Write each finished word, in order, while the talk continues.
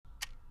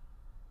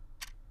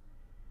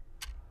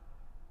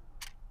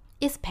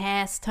It's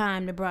past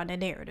time to broaden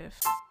the narrative.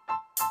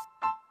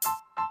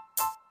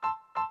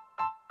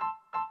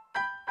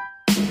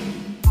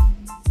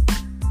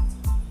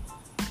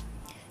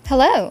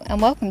 Hello,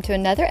 and welcome to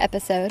another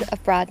episode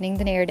of Broadening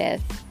the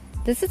Narrative.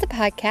 This is a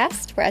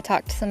podcast where I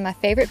talk to some of my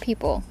favorite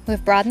people who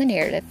have broadened the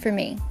narrative for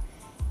me.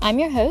 I'm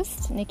your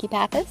host, Nikki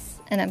Pappas,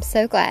 and I'm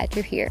so glad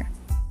you're here.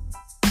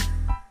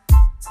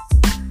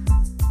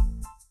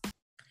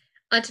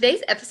 On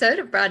today's episode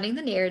of Broadening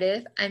the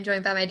Narrative, I'm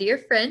joined by my dear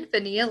friend,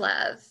 Vania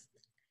Love.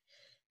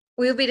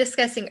 We will be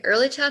discussing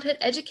early childhood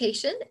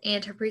education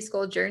and her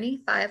preschool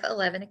journey,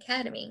 511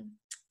 Academy.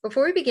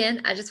 Before we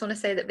begin, I just want to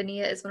say that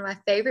Vania is one of my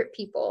favorite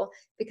people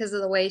because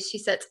of the way she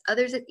sets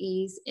others at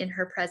ease in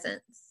her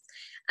presence.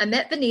 I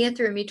met Vania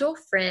through a mutual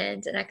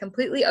friend, and I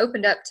completely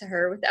opened up to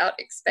her without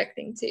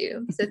expecting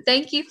to. So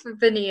thank you,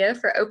 Vania,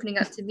 for opening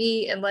up to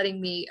me and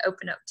letting me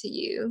open up to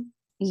you.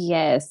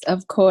 Yes,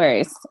 of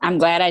course. I'm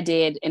glad I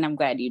did, and I'm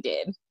glad you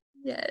did.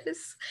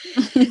 Yes.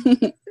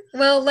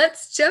 Well,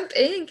 let's jump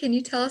in. Can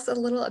you tell us a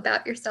little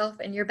about yourself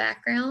and your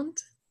background?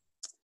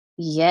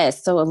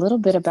 Yes, so a little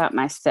bit about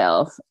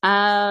myself.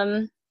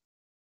 I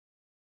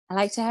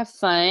like to have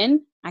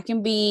fun. I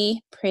can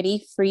be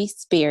pretty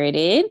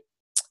free-spirited.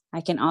 I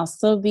can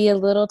also be a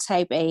little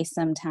type A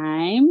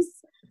sometimes.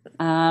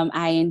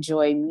 I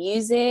enjoy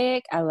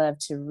music. I love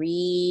to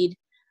read.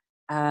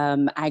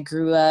 I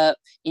grew up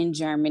in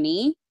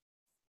Germany.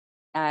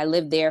 I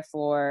lived there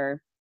for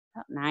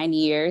about 9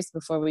 years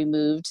before we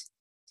moved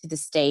to the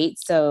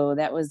States. So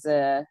that was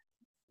a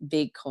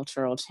big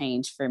cultural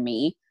change for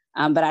me.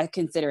 But I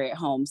consider it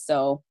home.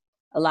 So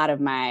a lot of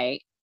my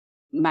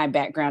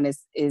background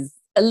is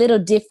a little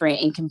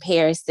different in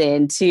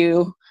comparison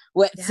to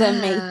what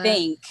some may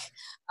think.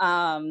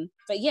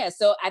 But yeah,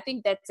 so I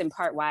think that's in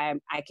part why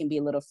I can be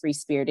a little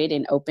free-spirited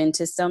and open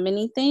to so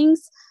many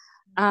things.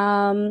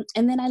 And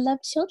then I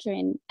love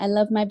children. I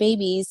love my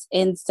babies.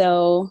 And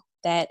so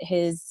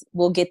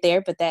we'll get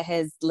there, but that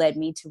has led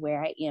me to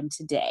where I am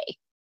today.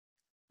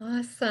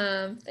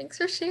 Awesome. Thanks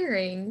for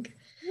sharing.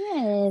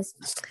 Yes.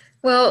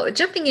 Well,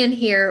 jumping in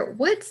here,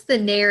 what's the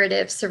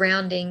narrative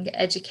surrounding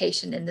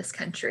education in this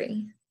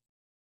country?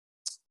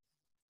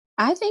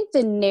 I think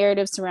the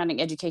narrative surrounding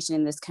education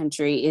in this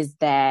country is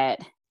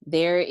that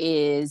there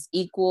is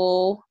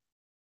equal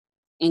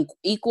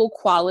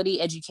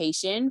quality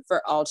education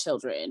for all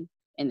children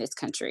in this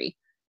country.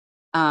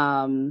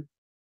 I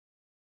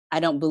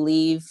don't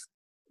believe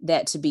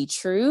that to be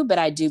true, but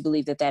I do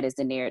believe that is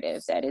the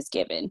narrative that is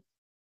given.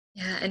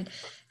 Yeah, and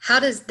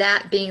how does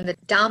that being the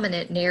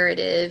dominant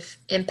narrative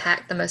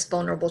impact the most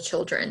vulnerable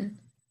children?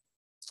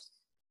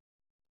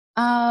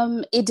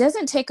 It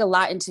doesn't take a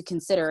lot into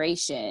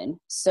consideration.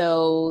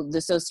 So the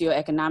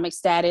socioeconomic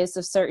status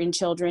of certain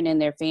children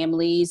and their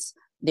families,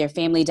 their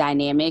family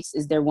dynamics.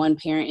 Is there one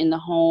parent in the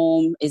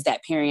home? Is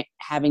that parent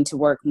having to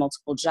work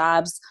multiple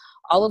jobs?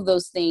 All of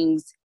those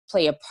things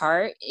play a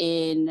part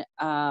in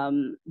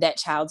that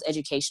child's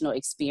educational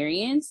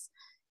experience,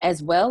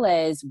 as well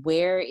as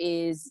where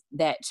is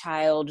that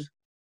child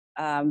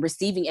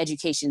receiving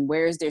education,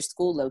 where is their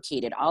school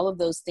located? All of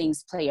those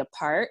things play a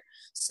part.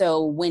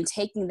 So when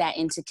taking that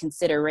into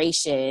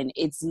consideration,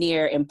 it's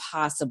near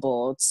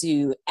impossible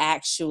to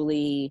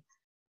actually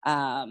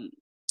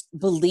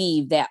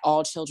believe that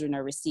all children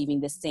are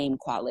receiving the same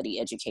quality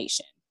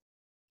education.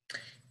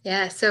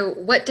 Yeah, so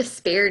what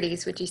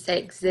disparities would you say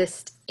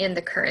exist in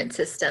the current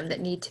system that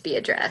need to be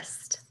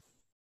addressed?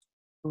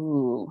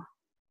 Ooh,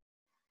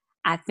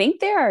 I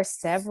think there are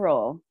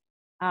several.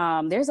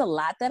 There's a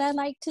lot that I'd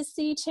like to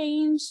see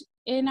change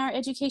in our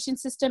education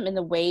system, in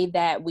the way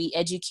that we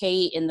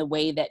educate, in the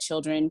way that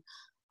children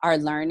are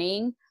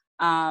learning.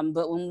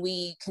 But when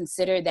we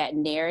consider that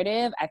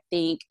narrative, I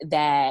think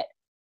that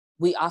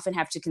we often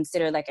have to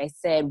consider, like I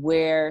said,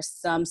 where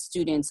some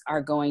students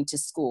are going to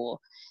school.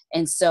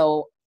 And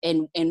so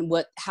and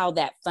how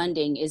that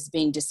funding is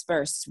being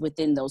dispersed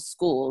within those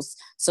schools.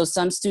 So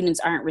some students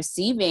aren't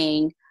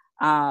receiving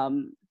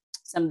some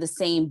of the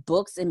same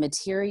books and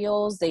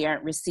materials. They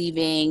aren't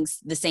receiving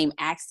the same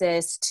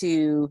access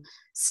to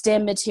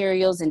STEM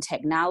materials and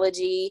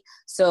technology.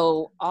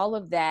 So all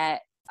of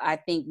that, I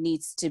think,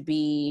 is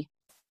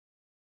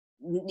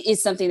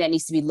something that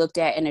needs to be looked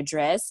at and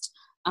addressed.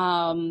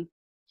 And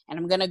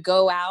I'm going to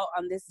go out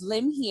on this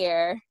limb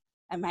here.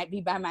 I might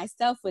be by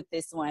myself with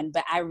this one,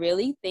 but I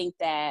really think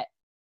that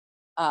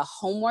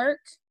homework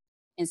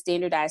and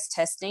standardized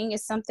testing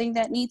is something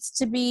that needs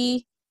to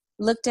be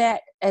looked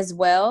at as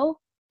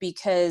well,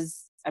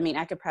 because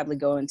I could probably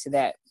go into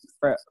that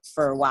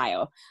for a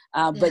while,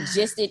 but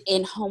just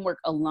in homework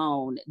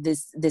alone,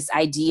 this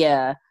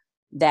idea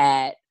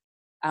that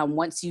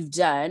once you've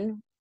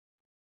done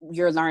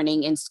your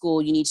learning in school,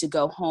 you need to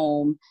go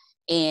home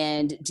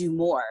and do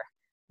more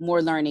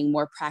learning,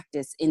 more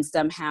practice, and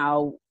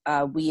somehow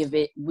we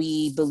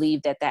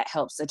believe that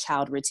helps a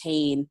child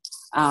retain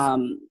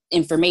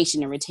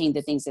information and retain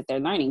the things that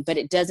they're learning. But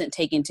it doesn't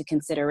take into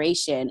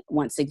consideration,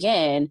 once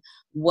again,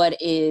 what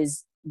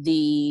is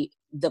the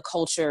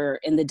culture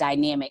and the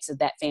dynamics of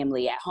that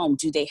family at home.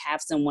 Do they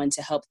have someone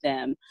to help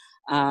them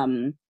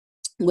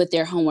with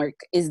their homework?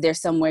 Is there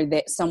someone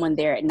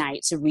there at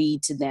night to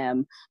read to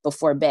them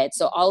before bed?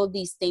 So all of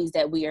these things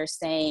that we are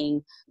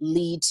saying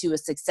lead to a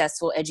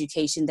successful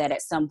education that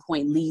at some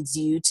point leads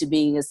you to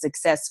being a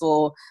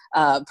successful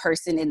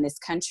person in this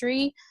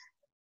country.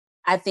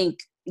 I think,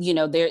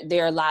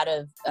 there are a lot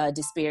of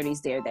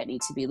disparities there that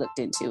need to be looked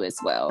into as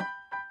well.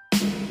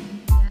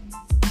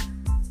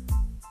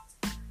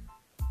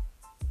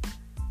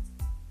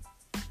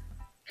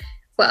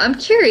 Well, I'm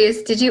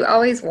curious, did you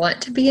always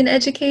want to be an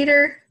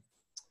educator?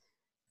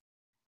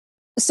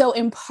 So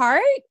in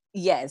part,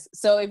 yes.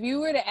 So if you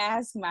were to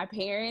ask my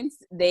parents,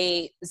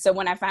 so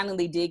when I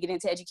finally did get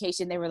into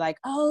education, they were like,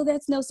 oh,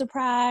 that's no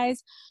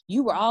surprise.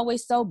 You were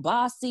always so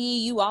bossy.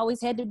 You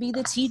always had to be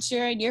the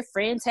teacher and your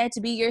friends had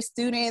to be your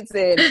students.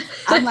 And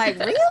I'm like,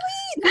 really?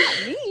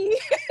 Not me.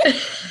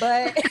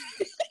 But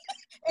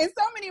in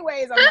so many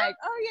ways, I'm like,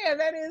 oh yeah,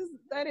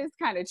 that is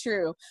kind of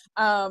true.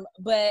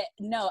 But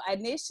no,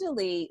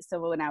 initially,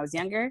 so when I was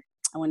younger,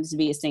 I wanted to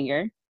be a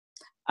singer.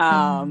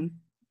 And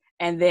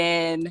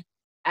then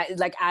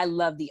I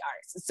love the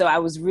arts. So I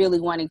was really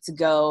wanting to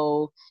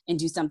go and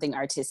do something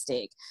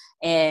artistic.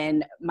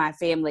 And my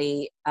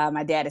family,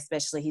 my dad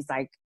especially, he's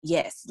like,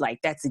 yes, like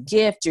that's a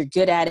gift. You're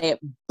good at it,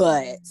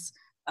 but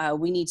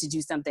we need to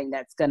do something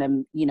that's going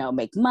to,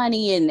 make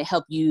money and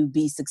help you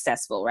be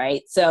successful.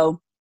 Right.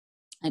 So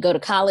I go to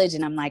college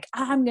and I'm like,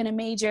 I'm going to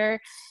major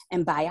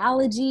in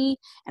biology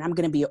and I'm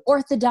going to be an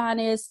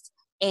orthodontist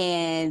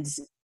and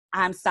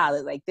I'm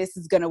solid. Like, this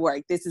is going to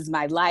work. This is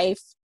my life.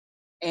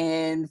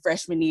 And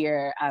freshman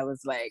year, I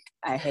was like,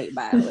 I hate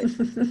biology.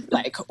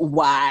 Like,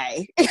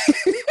 why?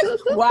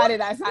 Why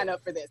did I sign up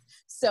for this?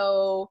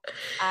 So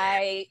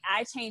I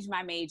changed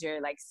my major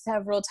like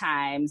several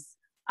times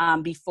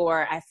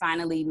before I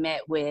finally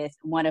met with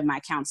one of my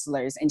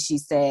counselors. And she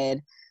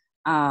said,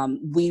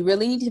 we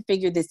really need to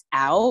figure this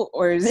out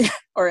or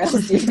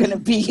else you're going to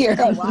be here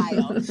a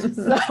while.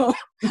 So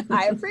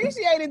I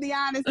appreciated the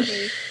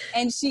honesty.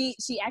 And she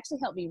actually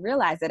helped me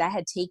realize that I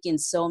had taken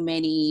so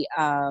many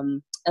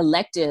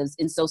electives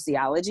in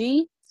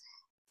sociology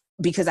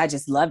because I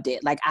just loved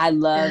it. Like I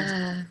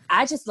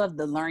just loved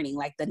the learning,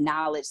 like the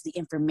knowledge, the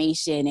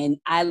information. And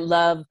I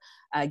love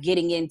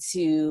getting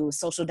into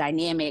social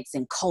dynamics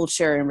and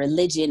culture and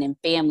religion and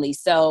family.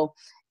 So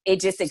it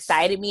just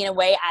excited me in a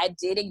way. I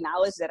did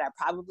acknowledge that I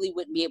probably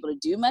wouldn't be able to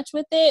do much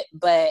with it.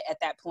 But at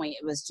that point,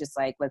 it was just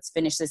like, let's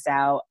finish this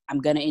out. I'm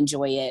going to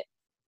enjoy it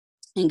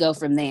and go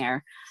from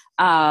there.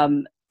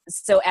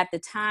 So at the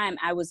time,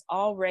 I was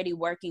already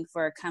working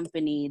for a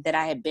company that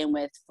I had been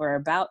with for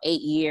about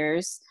 8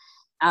 years,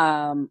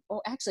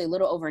 actually a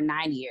little over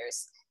 9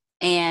 years.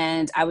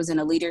 And I was in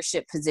a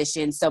leadership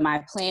position. So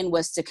my plan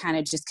was to kind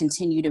of just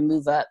continue to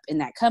move up in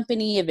that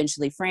company,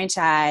 eventually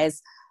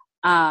franchise.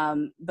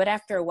 But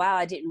after a while,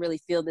 I didn't really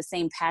feel the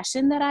same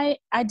passion that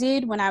I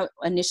did when I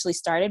initially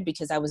started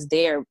because I was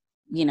there,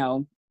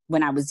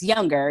 when I was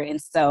younger.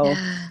 And so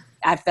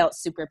I felt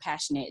super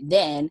passionate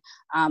then.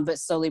 But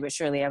slowly but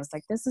surely, I was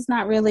like, this is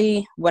not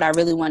really what I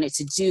really wanted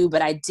to do.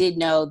 But I did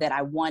know that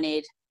I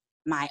wanted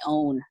my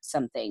own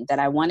something, that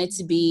I wanted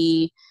to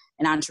be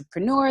an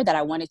entrepreneur, that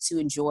I wanted to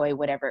enjoy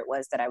whatever it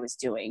was that I was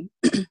doing.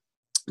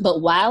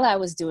 But while I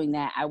was doing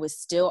that, I was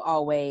still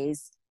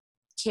always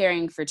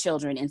caring for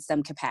children in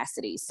some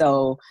capacity.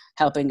 So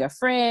helping a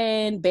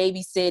friend,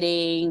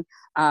 babysitting.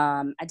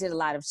 I did a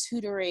lot of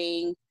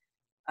tutoring,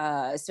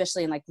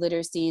 especially in like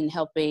literacy and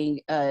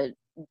helping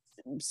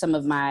some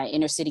of my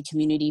inner city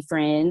community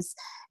friends.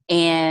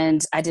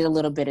 And I did a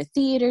little bit of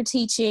theater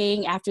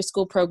teaching, after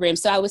school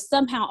programs. So I was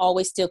somehow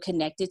always still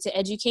connected to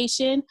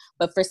education,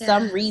 but for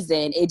some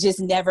reason it just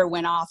never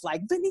went off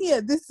like,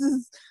 Vania, this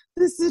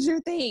is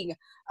your thing.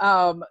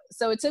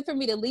 So it took for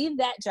me to leave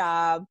that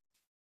job,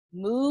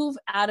 move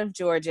out of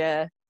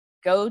Georgia,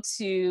 go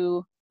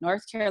to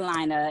North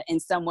Carolina,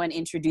 and someone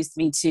introduced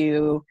me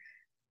to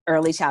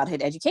early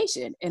childhood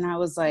education. And I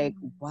was like,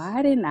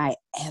 why didn't I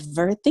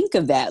ever think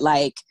of that?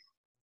 Like,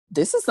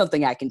 this is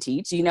something I can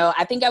teach.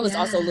 I think I was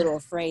also a little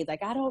afraid.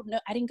 Like, I don't know.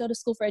 I didn't go to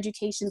school for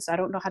education, so I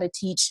don't know how to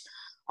teach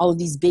all of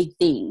these big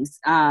things.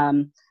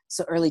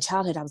 So early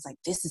childhood, I was like,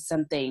 this is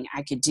something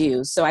I could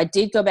do. So I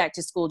did go back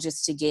to school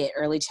just to get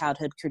early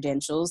childhood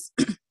credentials.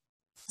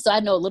 So I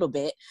know a little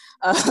bit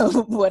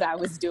of what I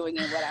was doing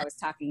and what I was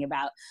talking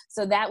about.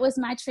 So that was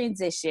my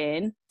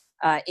transition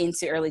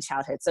into early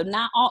childhood. So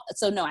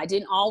no, I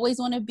didn't always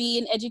want to be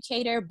an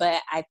educator,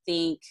 but I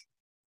think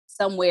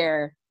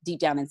somewhere deep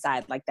down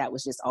inside, like that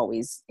was just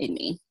always in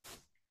me.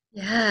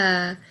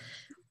 Yeah.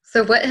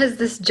 So what has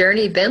this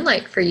journey been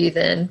like for you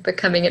then,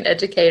 becoming an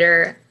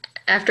educator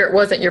after it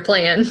wasn't your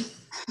plan?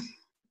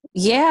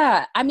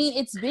 Yeah. I mean,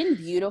 it's been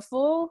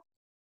beautiful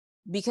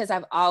because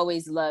I've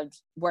always loved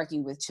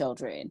working with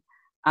children.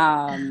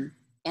 And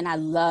I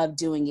love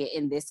doing it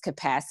in this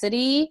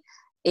capacity.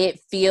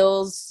 It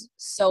feels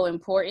so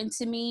important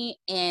to me.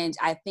 And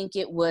I think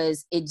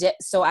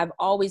so I've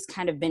always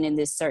kind of been in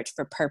this search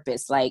for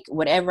purpose. Like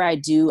whatever I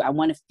do, I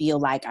want to feel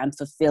like I'm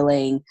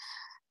fulfilling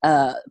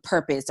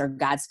purpose or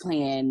God's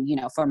plan,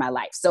 for my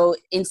life. So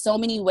in so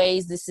many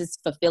ways, this is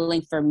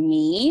fulfilling for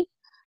me.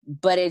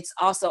 but it's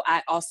also,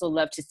 I also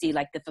love to see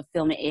like the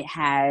fulfillment it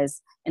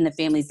has in the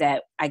families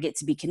that I get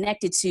to be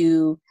connected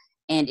to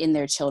and in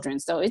their children.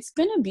 So it's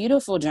been a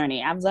beautiful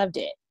journey. I've loved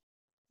it.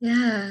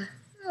 Yeah.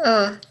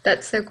 Oh,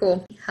 that's so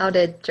cool. How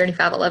did Journey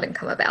 511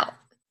 come about?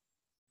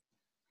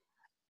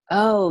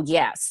 Oh,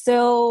 yeah.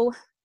 So,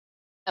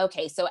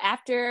 okay. So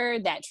after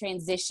that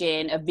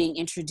transition of being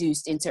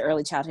introduced into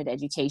early childhood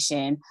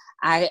education,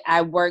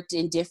 I worked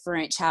in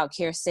different child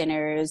care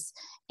centers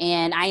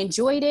and I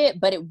enjoyed it,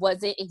 but it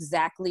wasn't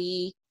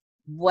exactly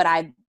what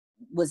I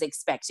was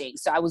expecting.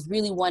 So I was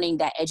really wanting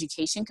that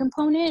education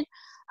component.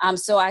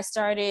 So I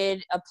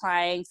started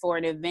applying for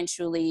and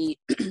eventually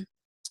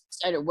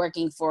started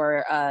working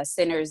for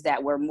centers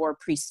that were more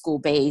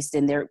preschool based,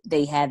 and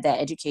they had that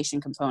education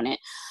component.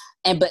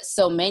 But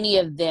so many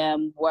of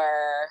them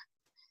were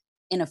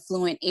in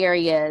affluent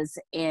areas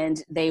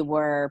and they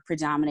were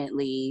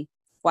predominantly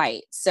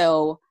white.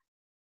 So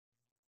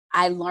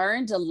I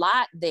learned a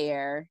lot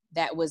there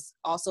that was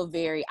also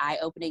very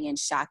eye-opening and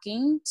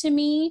shocking to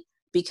me,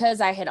 because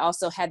I had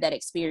also had that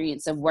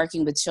experience of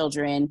working with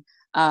children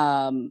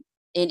in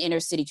inner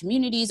city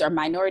communities or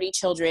minority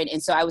children.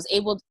 And so I was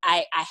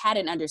I had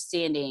an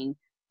understanding,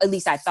 at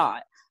least I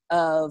thought,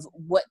 of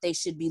what they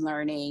should be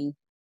learning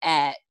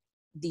at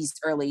these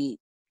early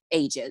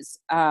ages.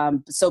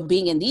 So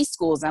being in these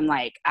schools, I'm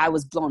like, I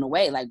was blown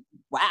away. Like,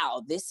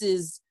 wow, this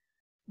is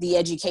the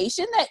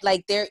education that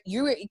like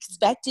you were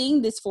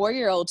expecting this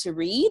 4-year-old to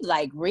read,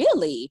 like,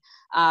 really?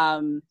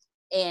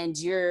 And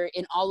you're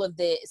in all of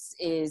this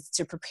is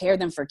to prepare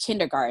them for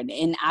kindergarten.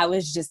 And I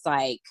was just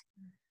like,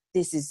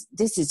 this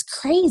is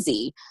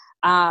crazy.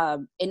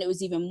 And it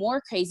was even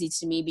more crazy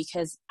to me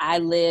because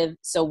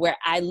where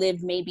I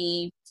lived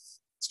maybe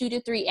 2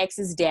 to 3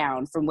 X's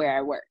down from where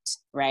I worked,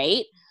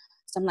 right?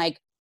 So I'm like,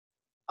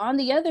 on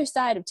the other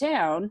side of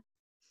town,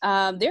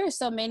 there are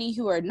so many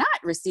who are not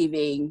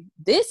receiving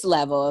this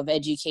level of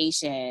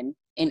education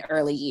in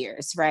early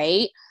years,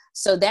 right?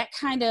 So that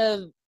kind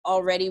of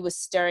already was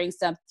stirring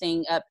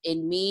something up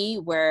in me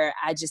where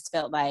I just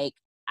felt like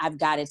I've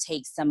got to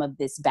take some of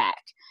this back.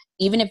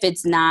 Even if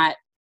it's not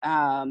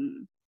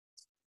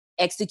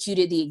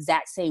executed the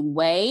exact same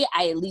way,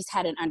 I at least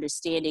had an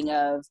understanding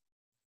of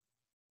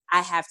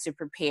I have to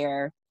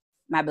prepare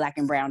my Black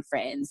and brown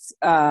friends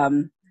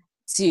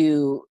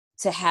to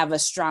have a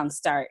strong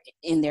start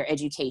in their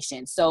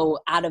education. So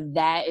out of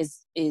that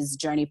is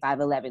Journey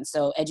 511.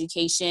 So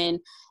education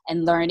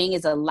and learning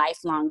is a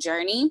lifelong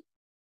journey.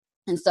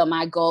 And so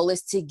my goal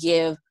is to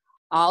give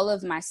all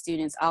of my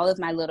students, all of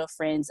my little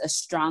friends, a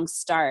strong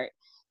start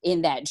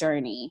in that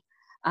journey.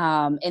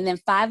 And then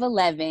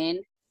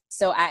 511,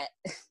 so I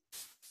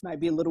might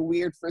be a little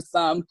weird for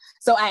some.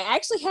 So I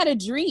actually had a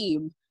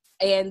dream,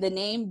 and the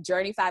name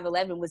Journey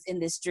 511 was in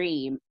this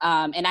dream.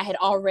 And I had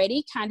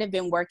already kind of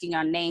been working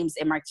on names,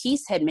 and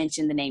Marquise had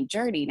mentioned the name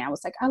Journey, and I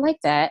was like, I like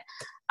that.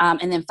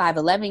 And then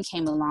 511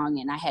 came along,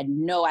 and I had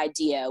no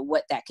idea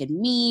what that could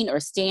mean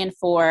or stand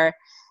for.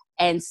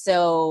 And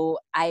so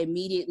I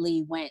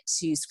immediately went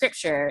to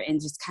scripture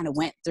and just kind of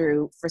went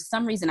through. For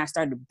some reason, I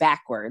started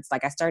backwards.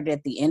 Like I started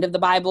at the end of the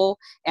Bible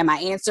and my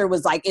answer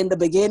was like in the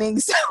beginning.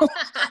 So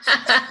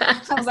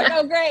I was like,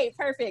 oh, great,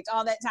 perfect,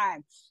 all that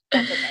time.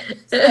 That's okay.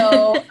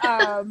 So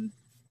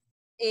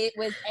it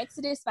was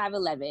Exodus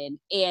 5:11.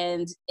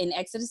 And in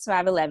Exodus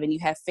 5:11, you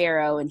have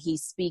Pharaoh and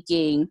he's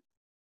speaking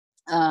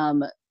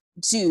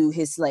to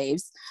his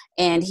slaves.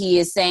 And he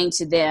is saying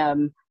to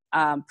them,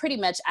 pretty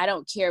much, I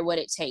don't care what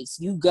it takes.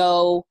 You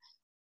go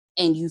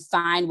and you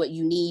find what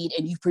you need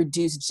and you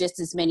produce just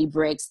as many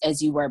bricks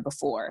as you were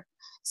before.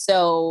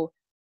 So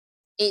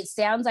it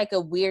sounds like a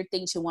weird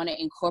thing to want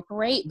to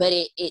incorporate, but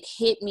it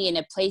hit me in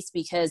a place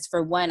because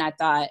for one, I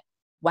thought,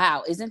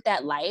 wow, isn't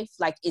that life?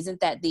 Like, isn't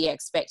that the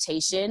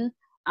expectation?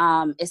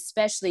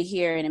 Especially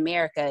here in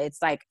America,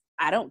 it's like,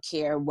 I don't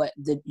care what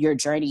your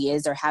journey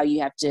is or how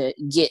you have to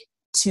get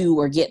to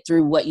or get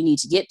through what you need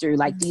to get through.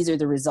 Like, these are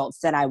the results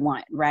that I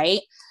want,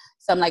 right?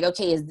 So I'm like,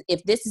 okay,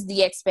 if this is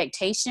the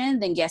expectation,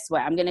 then guess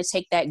what? I'm going to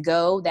take that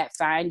that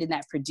find, and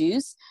that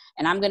produce,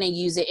 and I'm going to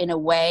use it in a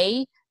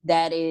way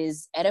that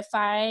is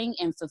edifying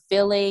and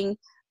fulfilling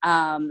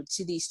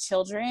to these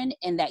children,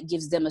 and that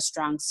gives them a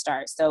strong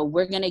start. So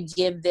we're going to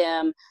give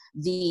them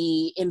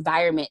the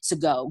environment to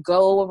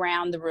go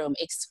around the room,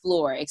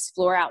 explore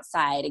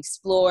outside,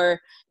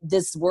 explore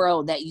this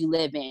world that you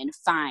live in.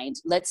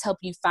 Let's help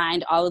you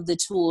find all of the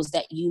tools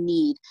that you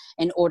need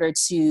in order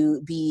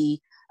to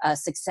be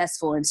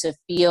successful and to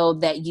feel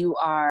that you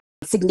are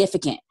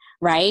significant,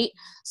 right?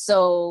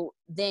 So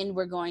then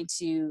we're going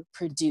to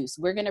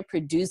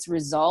produce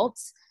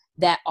results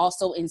that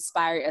also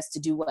inspire us to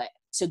do what?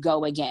 To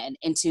go again,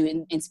 and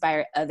to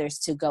inspire others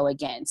to go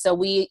again. So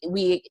we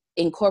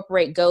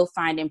incorporate go,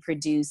 find, and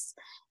produce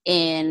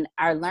in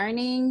our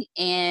learning,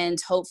 and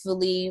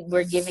hopefully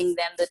we're giving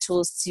them the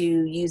tools to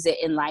use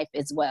it in life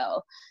as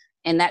well.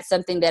 And that's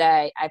something that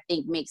I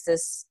think makes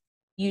us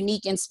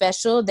unique and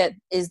special, that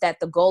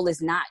the goal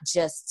is not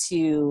just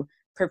to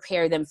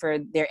prepare them for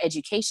their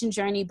education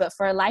journey, but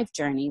for a life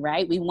journey,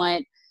 right? We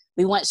want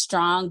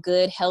strong,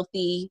 good,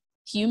 healthy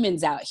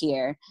humans out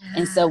here.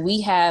 And so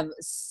we have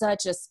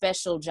such a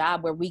special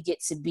job where we get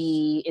to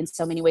be, in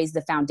so many ways,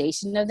 the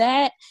foundation of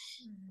that.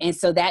 And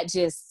so that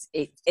just,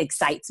 it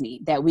excites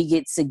me that we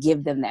get to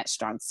give them that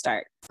strong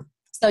start.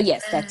 So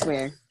yes, that's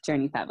where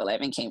Journey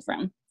 511 came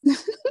from.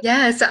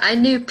 Yeah, so I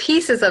knew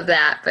pieces of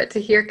that, but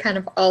to hear kind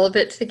of all of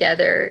it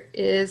together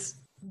is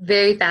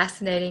very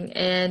fascinating,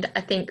 and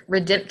I think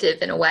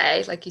redemptive in a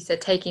way, like you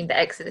said, taking the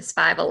Exodus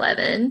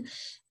 5:11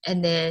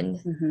 and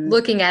then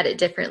looking at it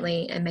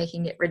differently and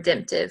making it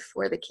redemptive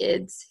for the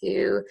kids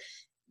who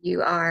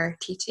you are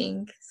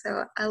teaching.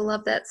 So I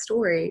love that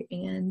story,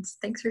 and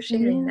thanks for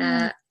sharing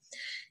that.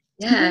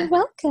 Yeah. You're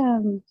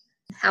welcome.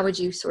 How would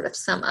you sort of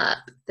sum up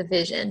the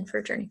vision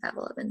for Journey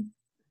 5:11?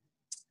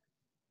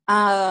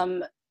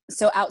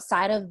 So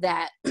outside of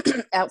that,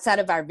 outside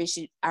of our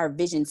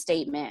vision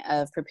statement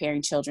of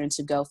preparing children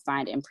to go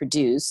find and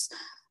produce,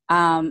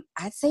 I'd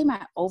say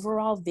my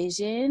overall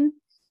vision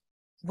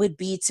would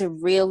be to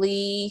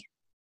really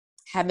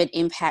have an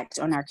impact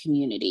on our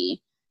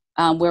community,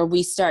 where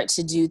we start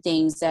to do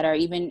things that are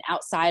even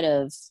outside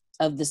of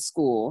the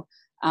school.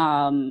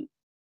 And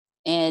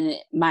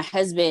my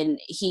husband,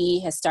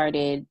 he has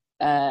started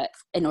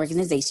an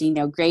organization,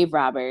 Grave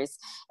Robbers.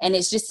 And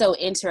it's just so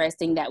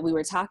interesting that we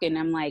were talking.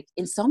 I'm like,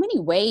 in so many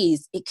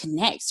ways it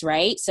connects,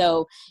 right?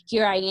 So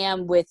here I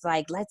am with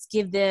like, let's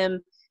give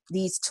them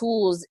these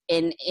tools.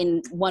 In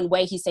one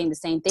way, he's saying the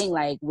same thing.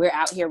 Like, we're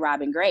out here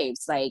robbing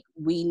graves. Like,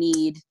 we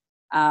need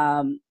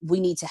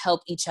to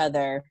help each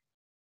other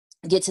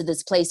get to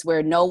this place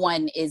where no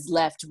one is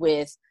left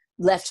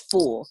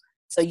full.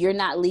 So you're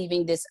not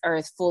leaving this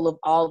earth full of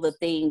all the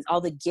things,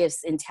 all the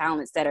gifts and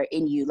talents that are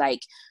in you.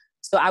 Like,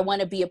 so I want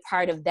to be a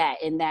part of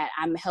that, in that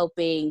I'm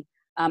helping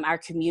our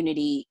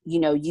community,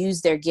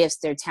 use their gifts,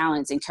 their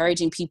talents,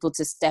 encouraging people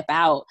to step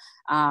out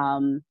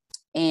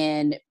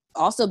and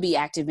also be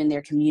active in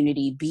their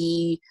community,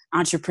 be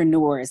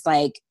entrepreneurs.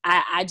 Like,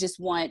 I just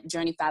want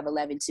Journey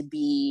 511 to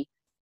be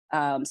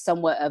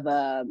somewhat of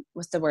a,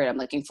 what's the word I'm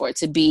looking for?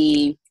 To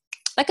be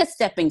like a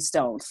stepping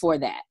stone for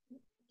that.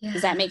 Yeah.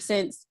 Does that make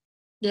sense?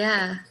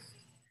 Yeah.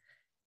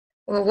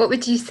 Well, what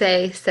would you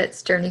say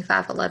sets Journey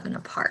 511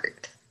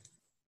 apart?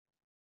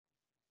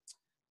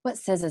 What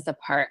sets us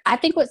apart? I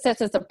think what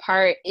sets us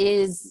apart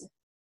is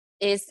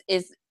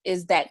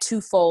that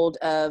twofold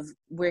of,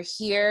 we're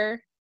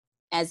here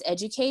as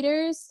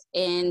educators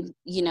and,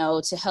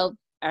 to help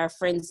our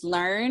friends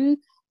learn.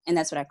 And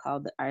that's what I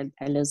call our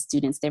little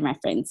students. They're my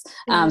friends.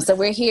 So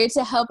we're here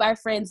to help our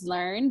friends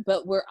learn,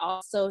 but we're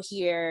also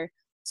here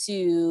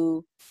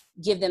to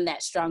give them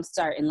that strong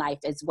start in life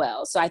as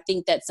well. So I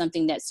think that's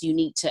something that's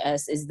unique to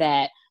us, is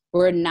that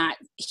we're not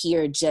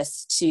here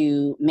just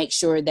to make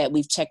sure that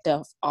we've checked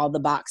off all the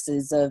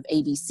boxes of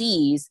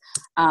ABCs,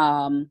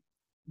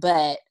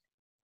 but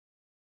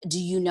do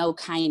you know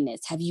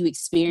kindness? Have you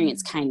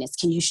experienced kindness?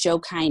 Can you show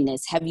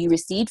kindness? Have you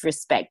received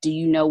respect? Do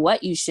you know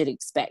what you should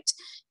expect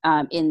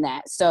in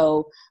that?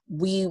 So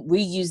we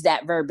use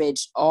that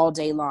verbiage all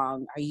day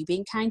long. Are you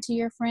being kind to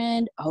your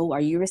friend? Oh,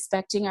 are you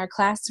respecting our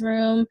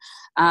classroom?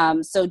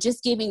 So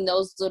just giving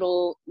those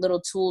little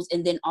tools,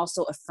 and then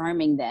also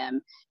affirming them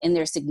in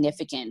their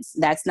significance.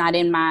 That's not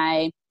in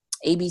my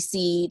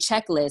ABC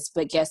checklist,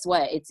 but guess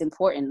what? It's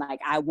important. Like,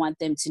 I want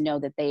them to know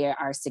that they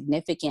are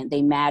significant,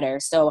 they matter.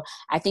 So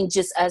I think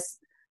just us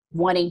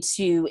wanting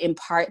to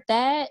impart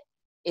that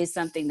is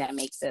something that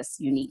makes us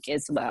unique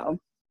as well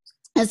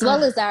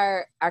as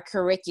our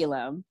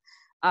curriculum.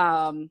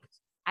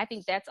 I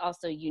think that's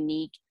also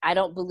unique. I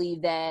don't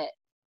believe that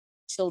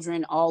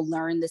children all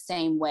learn the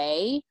same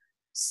way.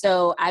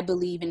 So I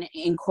believe in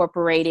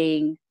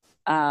incorporating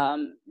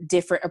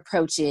different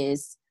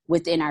approaches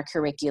within our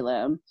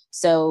curriculum.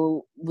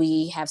 So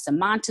we have some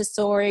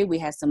Montessori, we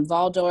have some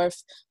Waldorf,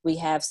 we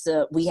have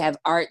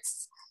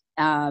arts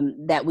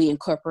that we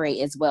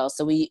incorporate as well.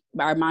 So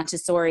our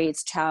Montessori,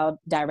 it's child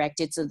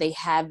directed, so they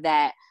have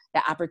that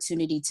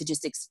opportunity to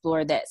just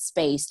explore that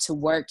space, to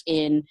work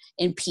in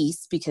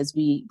peace, because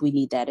we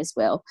need that as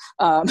well.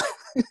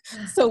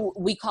 So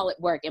we call it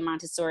work in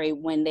Montessori.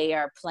 When they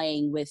are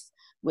playing with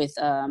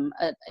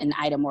an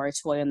item or a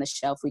toy on the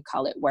shelf, we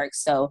call it work.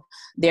 So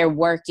they're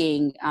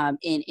working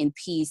in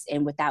peace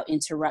and without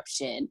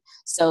interruption.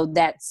 So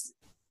that's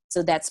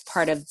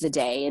part of the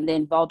day. And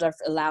then Waldorf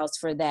allows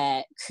for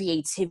that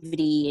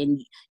creativity and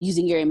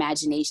using your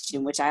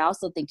imagination, which I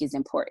also think is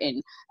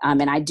important.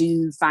 And I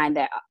do find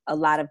that a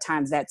lot of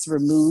times that's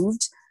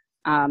removed.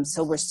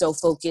 So we're so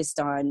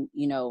focused on,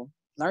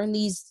 learn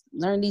these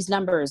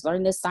numbers,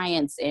 learn this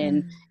science.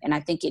 And I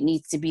think it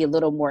needs to be a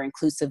little more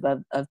inclusive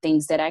of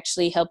things that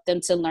actually help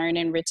them to learn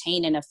and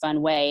retain in a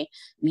fun way.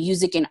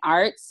 Music and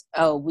arts.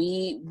 Oh,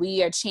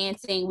 we are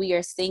chanting, we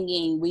are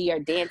singing, we are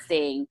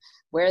dancing.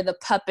 We're the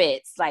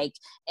puppets, like,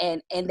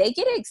 and they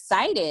get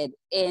excited,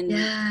 and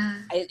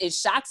it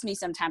shocks me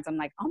sometimes. I'm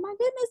like, oh my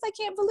goodness, I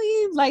can't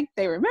believe like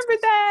they remember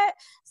that.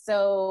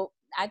 So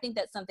I think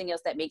that's something else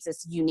that makes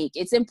us unique.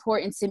 It's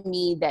important to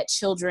me that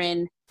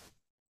children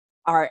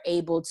are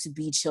able to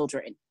be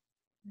children.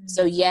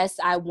 So yes,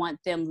 I want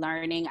them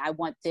learning. I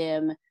want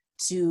them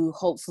to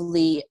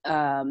hopefully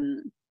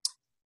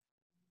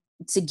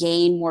to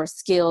gain more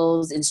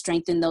skills and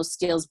strengthen those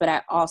skills, but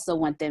I also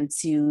want them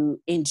to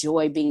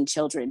enjoy being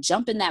children.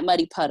 Jump in that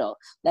muddy puddle.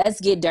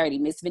 Let's get dirty.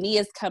 Miss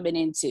Vania's coming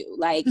in too.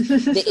 Like,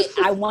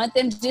 I want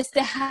them just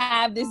to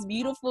have this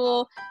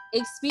beautiful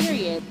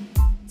experience.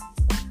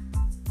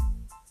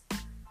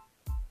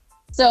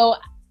 So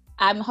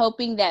I'm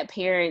hoping that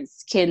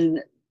parents can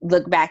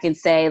look back and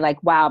say,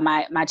 like, wow,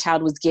 my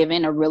child was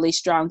given a really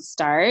strong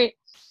start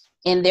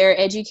in their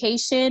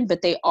education,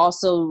 but they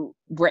also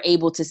were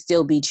able to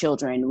still be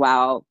children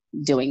while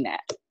doing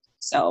that.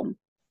 So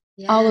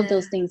all of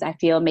those things I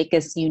feel make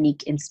us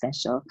unique and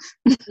special.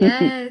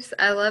 Yes,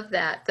 I love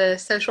that. The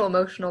social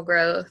emotional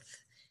growth,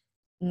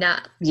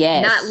 not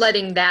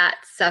letting that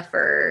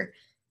suffer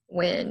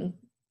when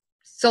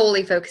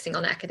solely focusing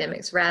on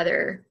academics,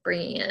 rather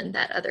bringing in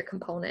that other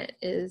component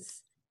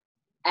is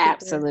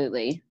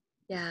absolutely super.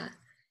 Yeah.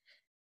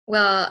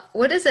 Well,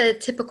 what does a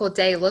typical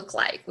day look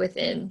like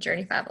within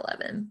Journey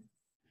 511?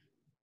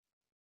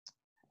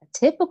 A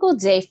typical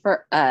day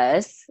for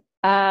us.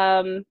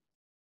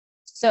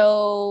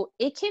 So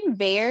it can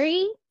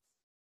vary,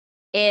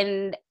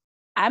 and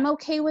I'm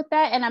okay with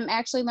that. And I'm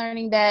actually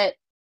learning that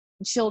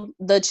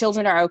the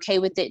children are okay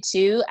with it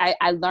too.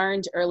 I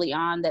learned early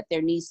on that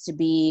there needs to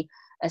be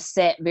a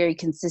set, very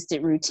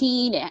consistent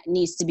routine. It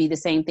needs to be the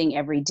same thing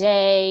every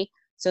day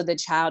so the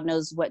child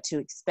knows what to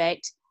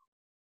expect.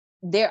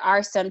 There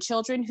are some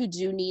children who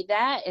do need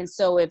that. And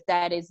so if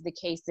that is the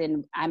case,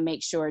 then I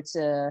make sure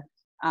to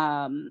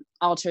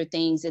alter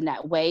things in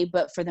that way.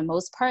 But for the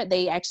most part,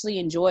 they actually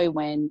enjoy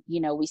when,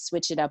 we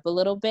switch it up a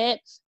little bit.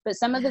 But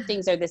some of the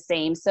things are the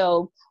same.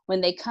 So when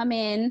they come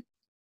in,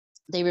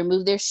 they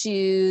remove their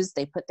shoes,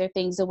 they put their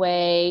things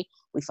away.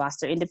 We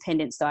foster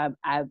independence. So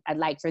I'd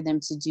like for them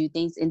to do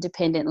things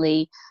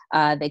independently.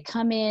 They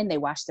come in, they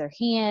wash their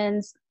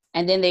hands,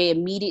 and then they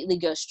immediately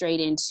go straight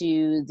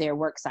into their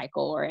work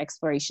cycle or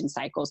exploration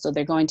cycle. So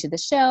they're going to the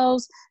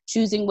shelves,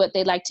 choosing what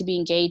they like to be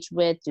engaged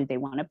with. Do they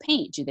want to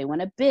paint? Do they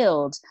want to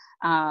build?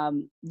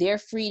 They're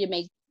free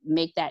to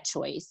make that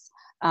choice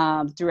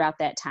throughout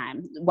that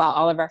time while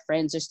all of our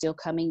friends are still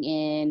coming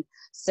in.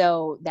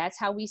 So that's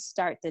how we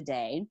start the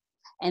day.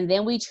 And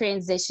then we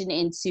transition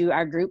into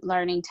our group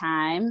learning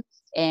time,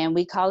 and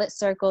we call it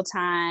circle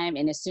time.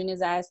 And as soon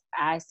as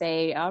I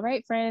say, all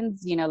right,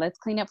 friends, let's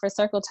clean up for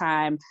circle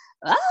time,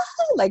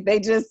 like they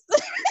just,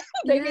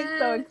 they get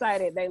so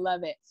excited. They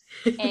love it.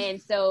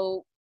 And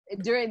so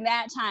during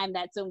that time,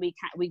 that's when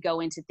we go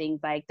into things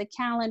like the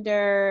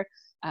calendar.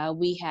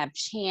 We have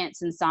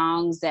chants and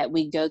songs that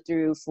we go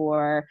through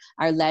for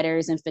our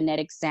letters and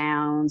phonetic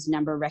sounds,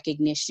 number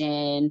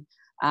recognition,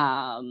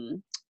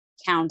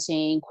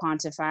 counting,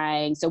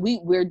 quantifying. So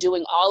we're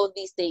doing all of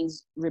these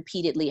things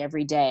repeatedly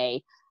every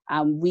day.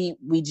 We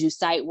do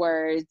sight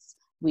words.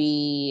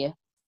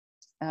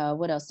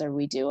 What else are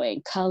we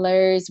doing?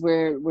 Colors.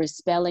 We're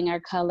spelling our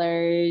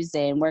colors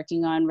and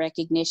working on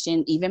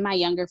recognition. Even my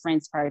younger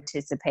friends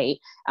participate,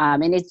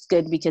 and it's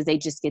good because they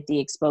just get the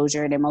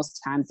exposure. And then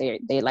most times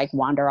they like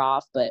wander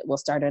off, but we'll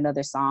start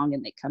another song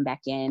and they come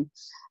back in.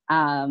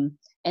 And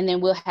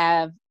then we'll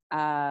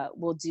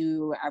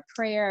do our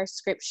prayer, our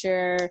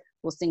scripture.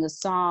 We'll sing a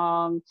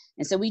song,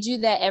 and so we do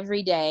that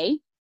every day.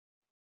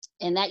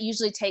 And that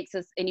usually takes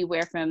us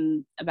anywhere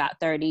from about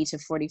 30 to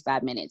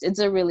 45 minutes. It's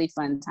a really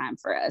fun time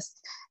for us.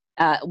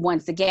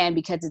 Once again,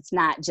 because it's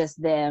not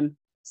just them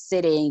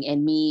sitting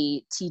and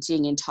me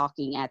teaching and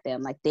talking at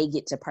them. Like, they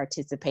get to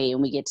participate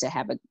and we get to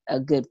have a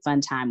good fun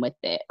time with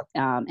it.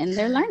 And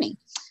they're learning.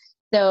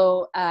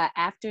 So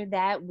after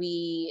that,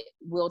 we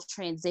will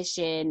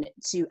transition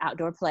to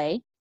outdoor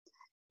play.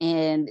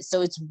 And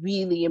so it's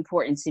really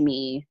important to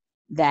me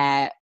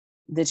that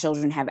the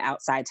children have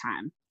outside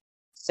time.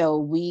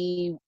 So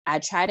I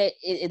try to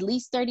at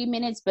least 30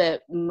 minutes,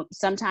 but most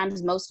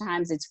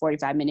times it's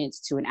 45 minutes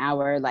to an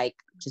hour. Like,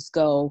 just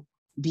go,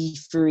 be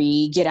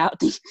free, get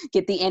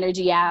the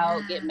energy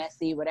out, get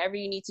messy, whatever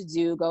you need to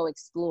do, go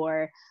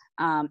explore.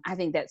 I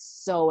think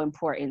that's so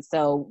important.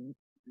 So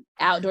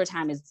outdoor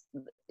time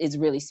is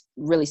really,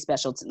 really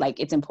special.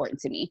 It's important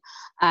to me.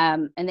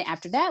 And then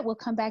after that, we'll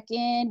come back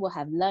in, we'll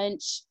have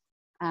lunch.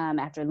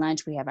 After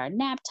lunch, we have our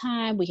nap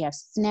time. We have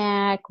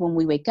snack when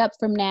we wake up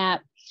from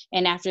nap.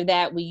 And after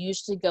that, we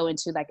usually go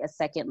into like a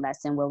second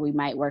lesson where we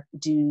might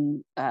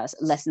do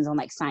lessons on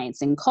like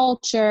science and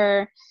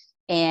culture.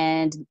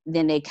 And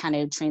then they kind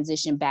of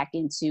transition back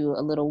into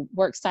a little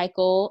work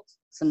cycle,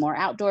 some more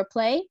outdoor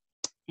play.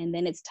 And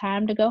then it's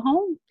time to go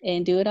home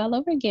and do it all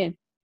over again.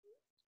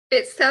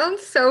 It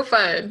sounds so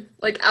fun.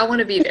 Like, I want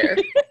to be there.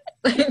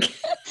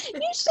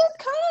 You should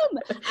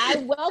come. I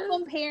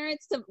welcome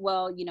parents to,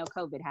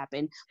 COVID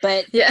happened,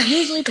 but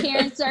usually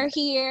parents are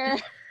here.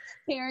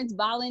 Parents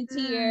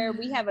volunteer.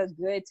 We have a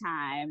good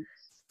time.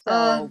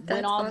 So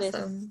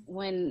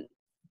when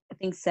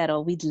things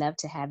settle, we'd love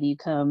to have you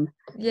come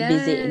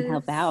visit and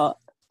help out.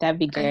 That'd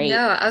be great.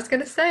 No, I was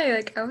going to say,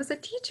 like, I was a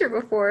teacher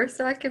before,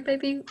 so I could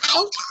maybe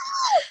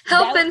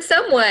help in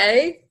some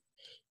way.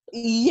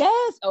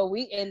 Yes.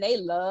 And they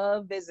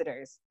love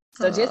visitors.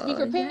 So just be Oh,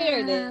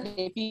 prepared yeah. that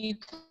if you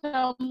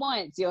come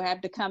once, you'll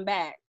have to come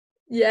back.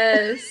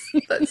 Yes,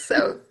 that's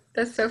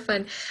so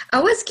fun.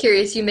 I was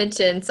curious, you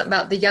mentioned something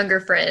about the younger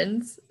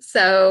friends.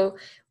 So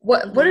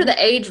what are Mhm.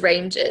 the age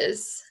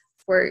ranges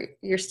for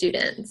your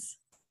students?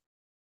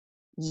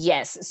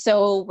 Yes.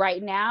 So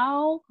right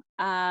now,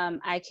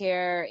 I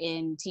care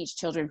and teach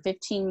children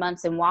 15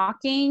 months and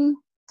walking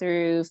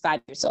through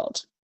 5 years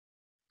old.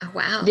 Oh,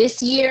 wow.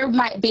 This year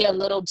might be a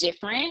little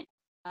different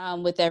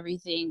with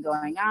everything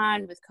going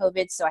on with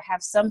COVID. So I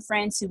have some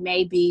friends who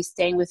may be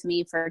staying with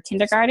me for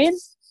kindergarten.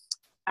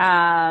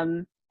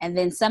 And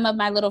then some of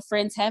my little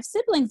friends have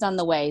siblings on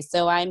the way.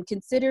 So I'm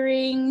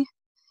considering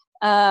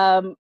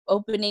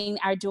opening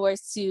our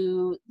doors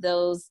to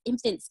those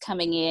infants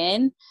coming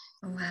in,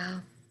 Oh,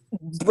 wow.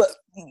 but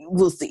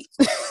we'll see.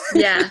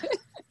 Yeah.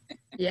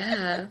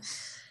 Yeah.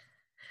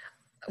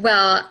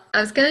 Well, I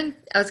was going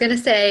to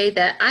say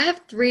that I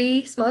have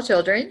three small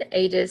children,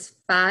 ages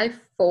 5,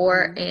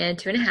 4, Mhm. and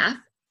 2.5.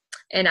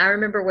 And I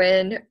remember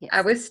when I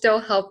Yes. was still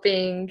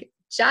helping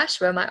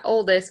Joshua, my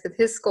oldest, with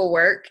his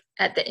schoolwork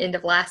at the end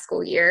of last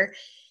school year.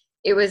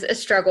 It was a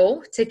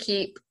struggle to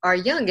keep our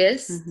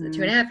youngest, the two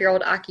Mm-hmm. and a half year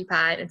old,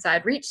 occupied. And so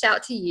I'd reached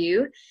out to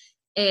you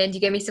and you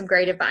gave me some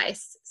great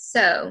advice.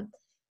 So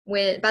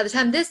by the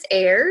time this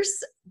airs,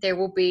 there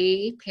will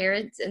be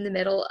parents in the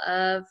middle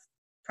of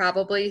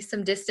probably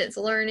some distance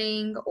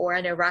learning, or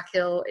I know Rock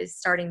Hill is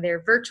starting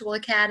their virtual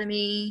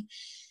academy.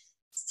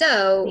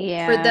 So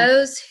for Yeah.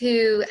 those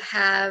who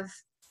have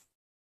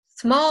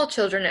small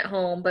children at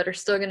home but are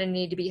still going to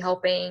need to be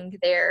helping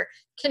their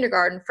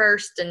kindergarten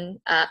first and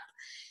up,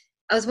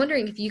 I was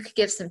wondering if you could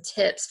give some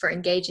tips for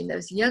engaging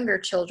those younger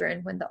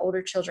children when the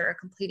older children are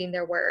completing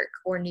their work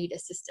or need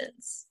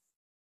assistance.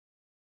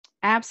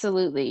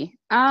 Absolutely.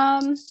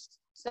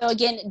 So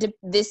again,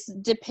 this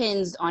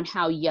depends on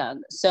how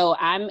young. So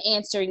I'm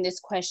answering this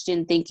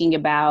question thinking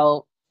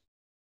about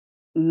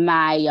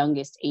my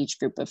youngest age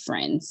group of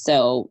friends.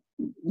 So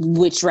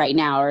which right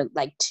now are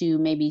like 2,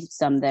 maybe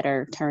some that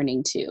are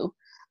turning 2.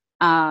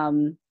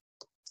 Um,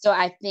 so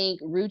I think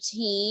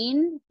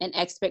routine and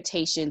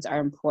expectations are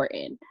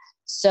important.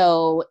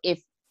 So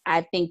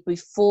I think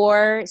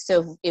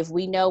if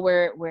we know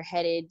we're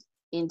headed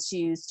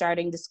into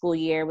starting the school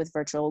year with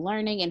virtual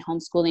learning and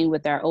homeschooling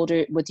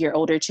with your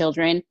older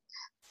children,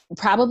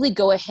 probably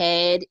go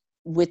ahead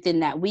within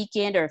that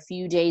weekend or a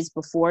few days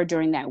before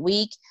during that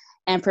week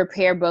and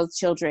prepare both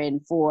children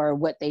for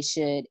what they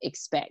should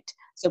expect.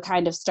 So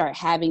kind of start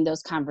having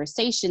those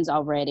conversations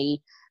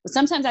already. But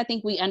sometimes I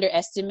think we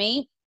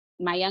underestimate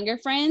my younger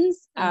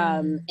friends,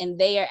 and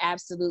they are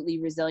absolutely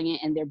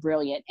resilient and they're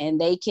brilliant, and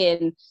they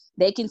can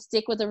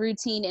stick with a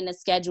routine and a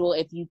schedule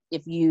if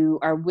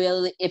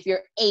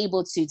you're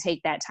able to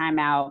take that time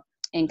out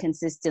and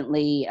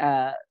consistently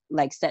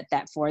like set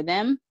that for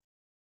them.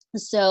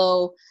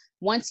 So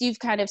once you've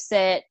kind of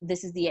set,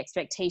 this is the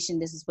expectation,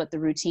 this is what the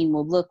routine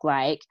will look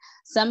like,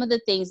 some of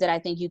the things that I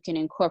think you can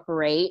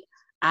incorporate,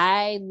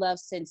 I love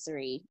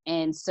sensory.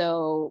 And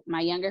so my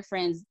younger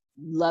friends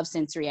love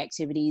sensory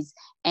activities.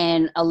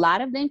 And a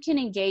lot of them can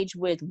engage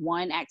with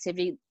one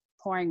activity,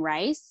 pouring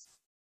rice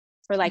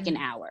for like an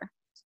Mm, hour.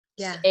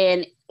 yeah.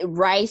 And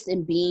rice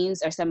and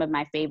beans are some of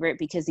my favorite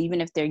because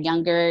even if they're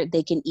younger,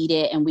 they can eat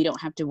it and we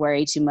don't have to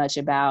worry too much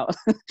about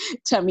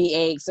tummy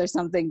aches or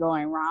something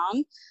going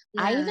wrong.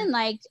 I Yeah. even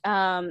like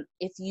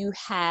if you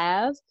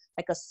have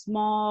like a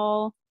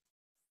small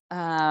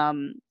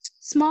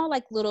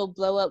like little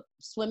blow up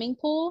swimming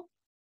pool,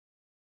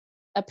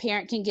 a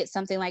parent can get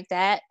something like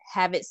that,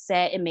 have it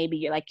set in maybe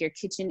your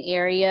kitchen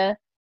area,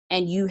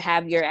 and you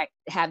have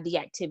the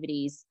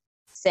activities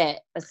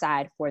set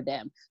aside for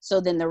them. So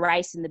then the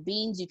rice and the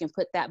beans, you can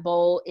put that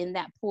bowl in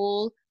that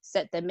pool,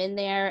 set them in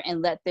there,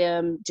 and let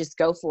them just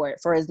go for it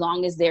for as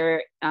long as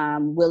they're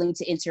willing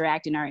to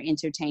interact and are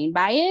entertained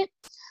by it.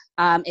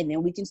 And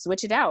then we can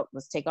switch it out.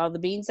 Let's take all the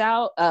beans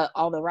out,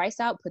 all the rice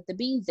out, put the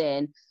beans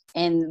in.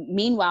 And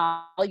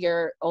meanwhile,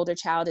 your older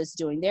child is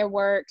doing their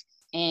work,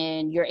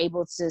 and you're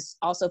able to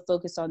also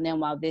focus on them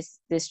while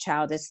this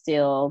child is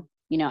still,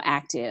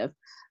 active.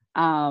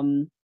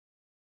 Um,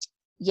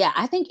 yeah,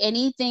 I think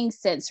anything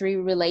sensory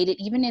related,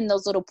 even in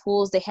those little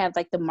pools, they have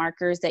like the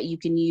markers that you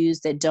can use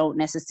that don't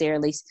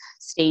necessarily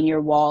stain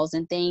your walls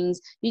and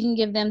things. You can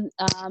give them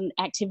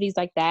activities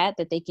like that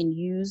they can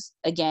use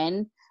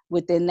again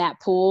within that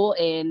pool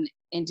and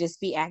just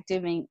be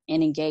active and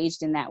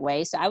engaged in that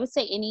way. So I would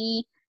say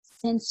any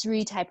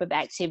sensory type of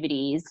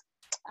activities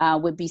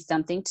would be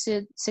something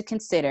to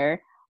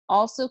consider.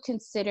 Also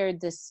consider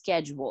the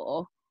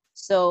schedule.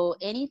 So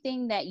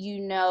anything that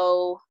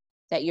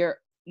that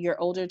your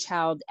older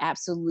child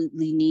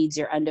absolutely needs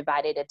your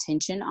undivided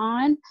attention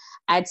on,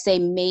 I'd say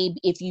maybe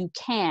if you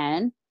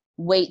can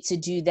wait to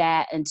do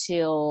that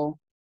until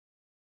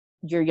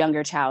your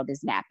younger child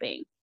is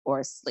napping or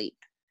asleep.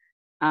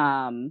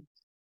 Um,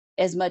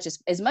 as much as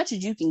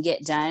you can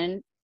get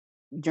done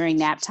during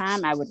nap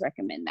time, I would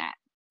recommend that.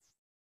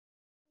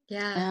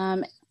 Yeah.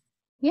 Um,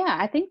 yeah,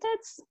 I think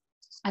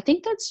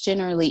that's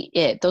generally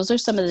it. Those are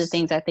some of the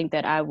things I think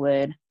that I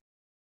would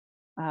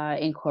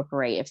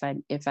incorporate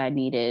if I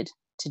needed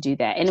to do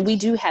that. And we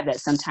do have that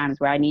sometimes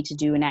where I need to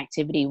do an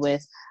activity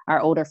with our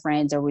older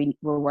friends, or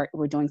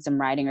we're doing some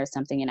writing or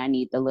something, and I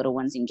need the little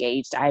ones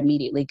engaged. I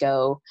immediately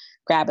go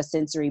grab a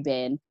sensory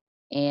bin,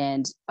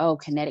 and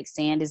kinetic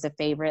sand is a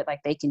favorite. Like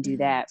they can do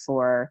that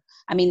for,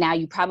 I mean, now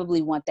you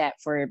probably want that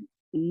for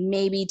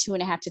maybe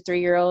 2.5 to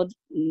 3-year-old,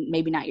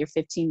 maybe not your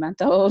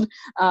 15-month-old.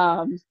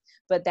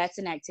 But that's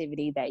an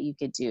activity that you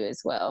could do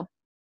as well.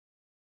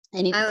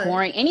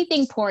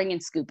 Anything pouring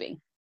and scooping,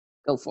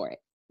 go for it.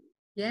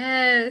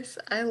 Yes,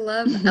 I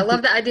love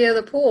the idea of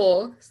the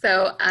pool.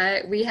 So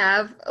we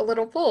have a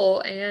little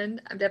pool,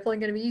 and I'm definitely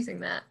going to be using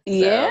that.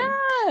 Yeah,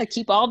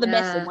 keep all the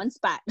mess in one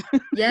spot.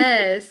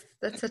 Yes,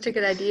 that's such a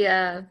good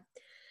idea.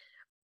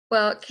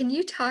 Well, can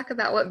you talk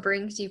about what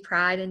brings you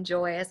pride and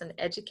joy as an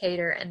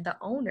educator and the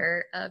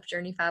owner of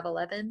Journey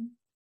 511?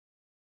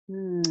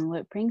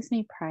 What brings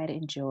me pride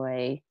and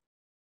joy?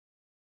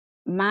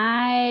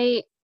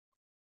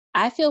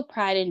 I feel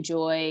pride and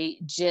joy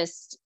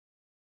just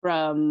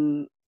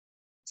from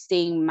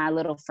seeing my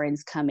little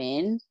friends come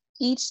in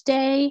each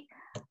day,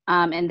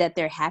 and that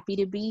they're happy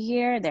to be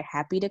here. They're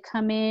happy to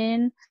come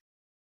in.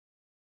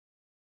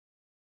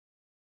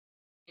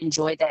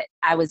 Enjoy that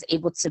I was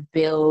able to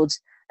build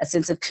a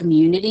sense of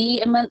community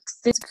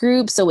amongst this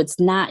group. So it's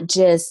not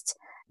just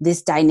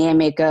this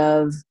dynamic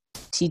of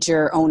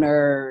teacher,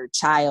 owner,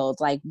 child.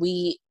 Like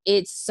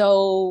it's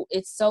so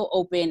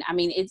open. I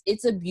mean,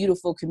 it's a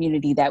beautiful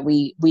community that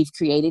we've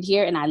created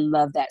here, and I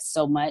love that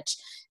so much.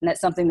 And that's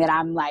something that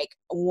I'm like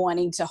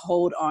wanting to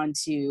hold on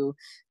to,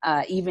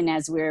 even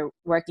as we're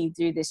working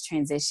through this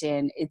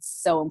transition. It's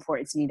so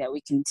important to me that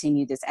we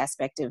continue this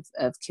aspect of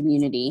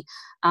community.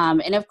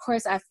 And of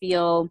course, I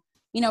feel,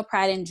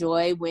 pride and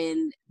joy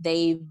when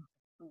they've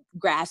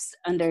grasp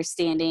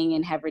understanding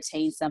and have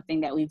retained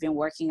something that we've been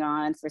working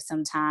on for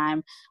some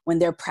time, when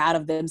they're proud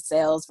of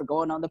themselves for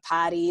going on the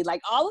potty,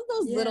 like all of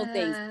those little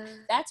things.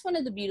 That's one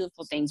of the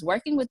beautiful things.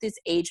 Working with this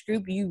age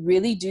group, you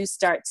really do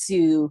start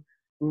to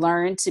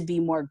learn to be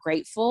more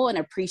grateful and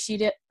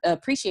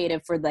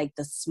appreciative for like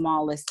the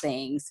smallest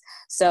things.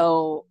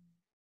 So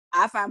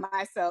I find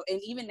myself,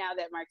 and even now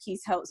that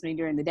Marquise helps me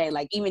during the day,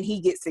 like even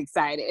he gets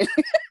excited.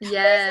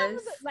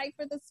 Yes.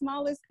 for the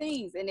smallest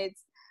things. And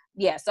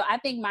so I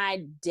think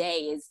my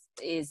day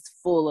is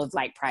full of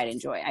like pride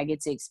and joy. I get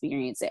to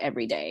experience it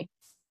every day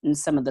in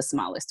some of the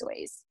smallest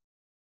ways.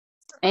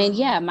 And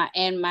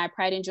my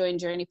pride and joy in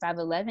Journey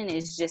 511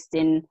 is just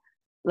in,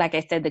 like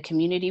I said, the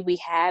community we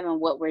have and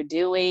what we're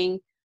doing,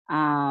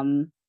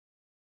 and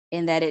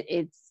that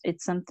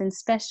it's something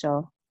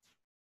special.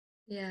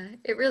 Yeah,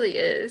 it really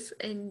is.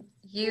 And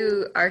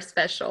you are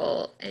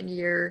special, and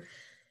your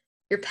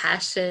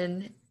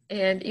passion,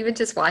 and even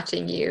just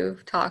watching you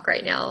talk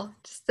right now,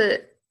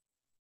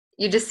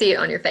 you just see it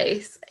on your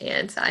face.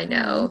 And I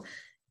know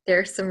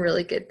there's some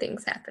really good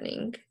things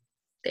happening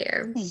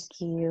there. Thank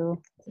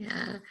you.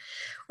 Yeah.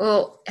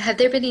 Well, have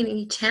there been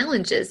any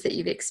challenges that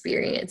you've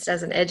experienced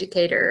as an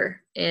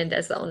educator and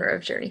as the owner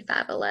of Journey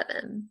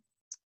 511?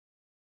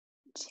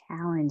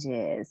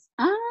 Challenges.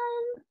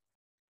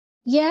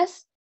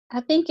 Yes,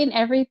 I think in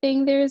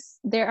everything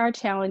there are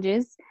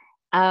challenges.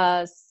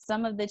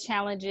 Some of the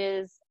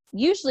challenges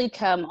usually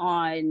come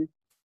on.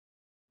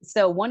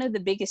 So one of the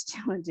biggest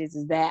challenges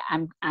is that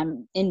I'm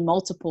in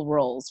multiple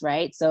roles,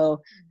 right?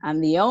 So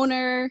I'm the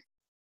owner,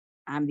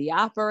 I'm the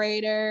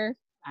operator,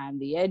 I'm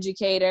the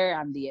educator,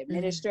 I'm the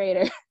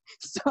administrator.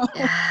 So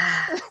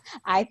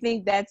I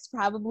think that's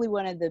probably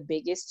one of the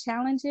biggest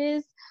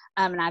challenges.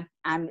 And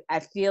I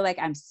feel like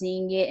I'm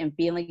seeing it and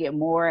feeling it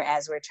more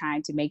as we're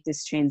trying to make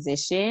this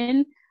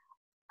transition.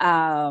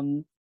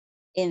 In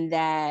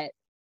that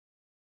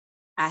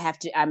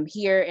I'm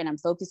here and I'm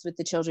focused with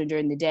the children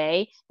during the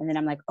day. And then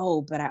I'm like,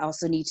 but I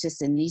also need to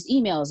send these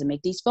emails and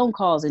make these phone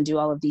calls and do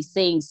all of these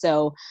things.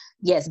 So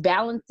yes,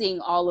 balancing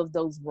all of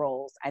those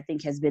roles, I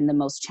think, has been the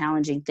most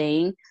challenging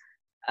thing.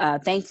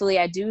 Thankfully,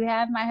 I do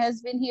have my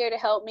husband here to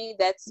help me.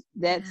 That's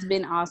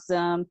been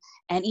awesome.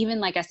 And even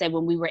like I said,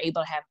 when we were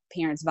able to have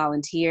parents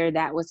volunteer,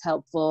 that was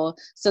helpful.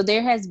 So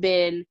there has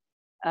been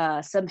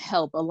some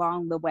help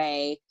along the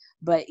way.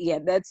 But yeah,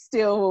 that's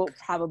still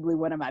probably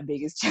one of my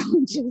biggest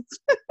challenges.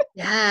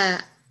 Yeah.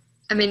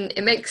 I mean,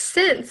 it makes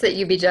sense that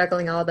you'd be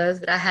juggling all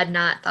those, but I had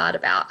not thought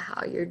about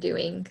how you're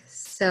doing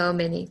so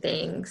many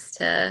things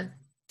to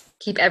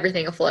keep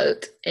everything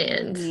afloat.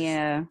 And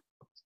you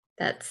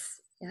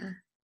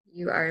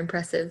are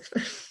impressive.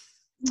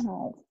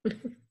 Oh,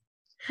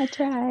 I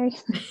try.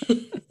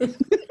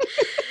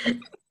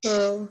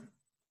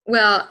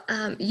 Well,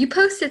 you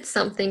posted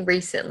something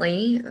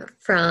recently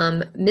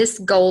from Miss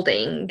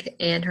Golding,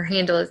 and her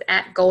handle is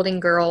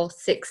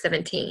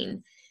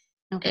 @GoldingGirl617.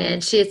 Okay.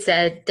 And she had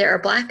said, there are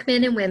Black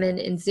men and women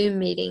in Zoom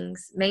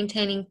meetings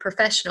maintaining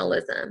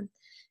professionalism,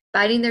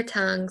 biting their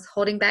tongues,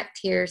 holding back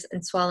tears,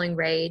 and swallowing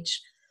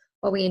rage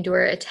while we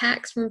endure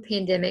attacks from a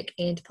pandemic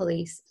and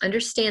police.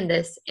 Understand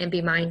this and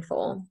be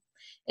mindful.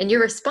 And your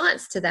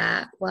response to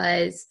that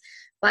was,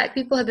 Black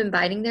people have been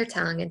biting their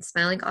tongue and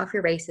smiling off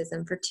your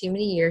racism for too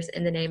many years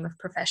in the name of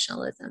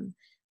professionalism.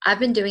 I've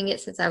been doing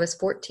it since I was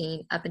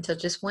 14 up until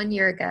just 1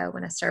 year ago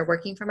when I started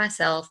working for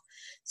myself.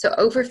 So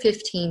over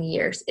 15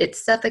 years.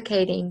 It's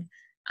suffocating.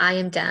 I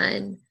am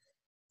done.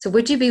 So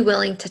would you be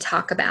willing to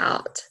talk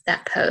about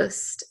that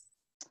post?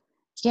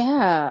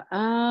 Yeah.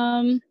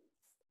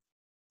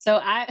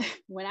 So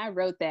when I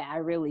wrote that, I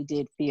really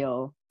did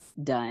feel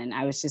done.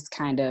 I was just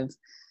kind of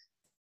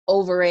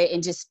over it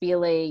and just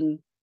feeling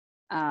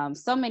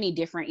so many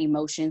different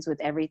emotions with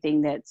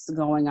everything that's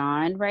going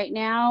on right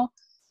now.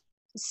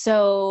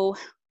 So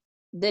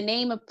the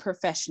name of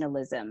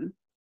professionalism.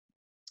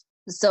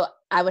 So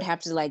I would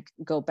have to like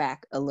go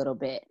back a little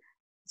bit.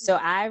 So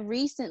I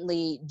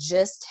recently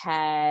just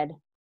had,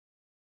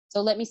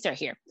 so let me start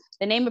here.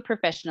 The name of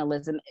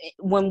professionalism,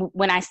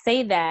 when I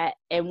say that,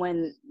 and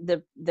when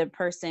the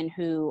person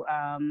who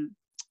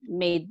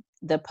made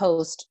the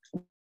post,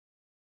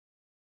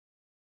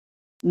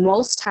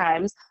 most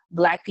times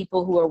Black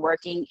people who are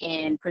working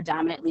in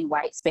predominantly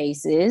white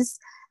spaces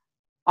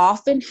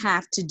often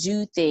have to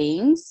do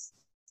things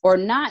or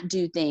not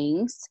do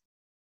things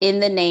in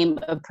the name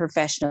of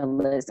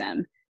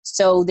professionalism.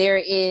 So there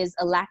is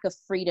a lack of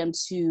freedom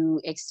to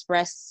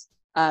express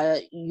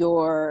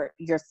your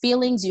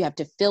feelings. You have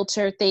to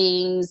filter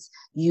things.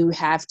 You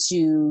have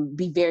to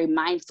be very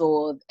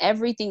mindful of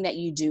everything that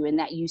you do and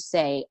that you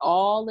say,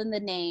 all in the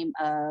name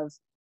of,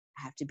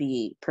 I have to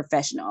be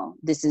professional.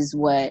 This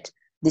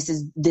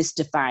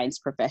defines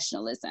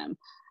professionalism.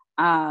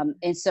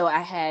 And so I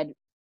had,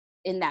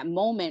 in that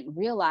moment,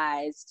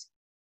 realized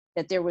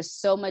that there was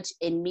so much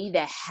in me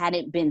that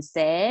hadn't been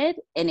said,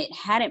 and it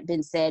hadn't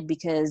been said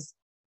because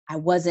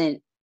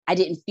I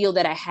didn't feel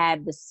that I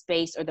had the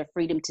space or the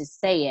freedom to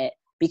say it,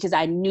 because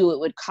I knew it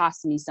would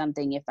cost me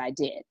something if I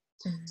did.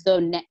 Mm-hmm.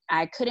 So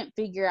I couldn't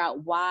figure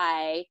out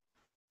why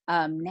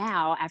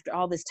now, after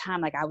all this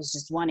time, like I was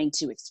just wanting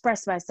to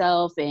express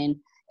myself and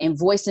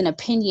voice an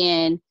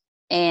opinion,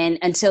 and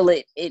until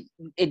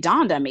it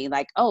dawned on me,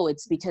 like, oh,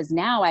 it's because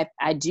now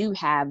I do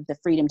have the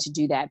freedom to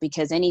do that,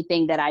 because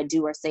anything that I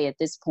do or say at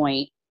this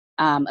point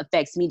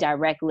affects me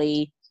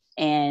directly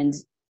and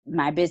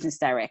my business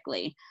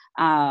directly.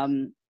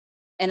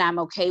 And I'm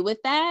okay with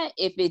that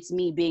if it's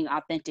me being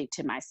authentic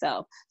to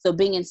myself. So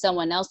being in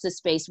someone else's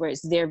space where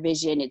it's their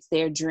vision, it's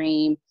their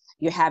dream,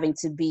 you're having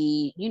to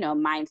be,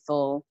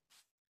 mindful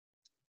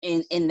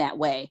in that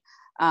way.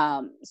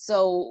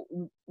 So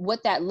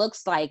what that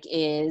looks like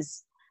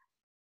is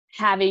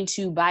having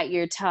to bite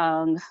your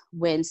tongue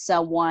when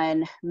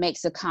someone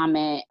makes a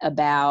comment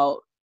about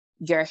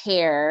your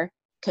hair,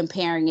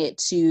 comparing it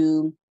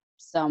to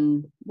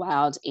some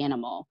wild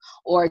animal.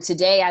 Or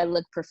today I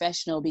look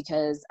professional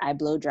because I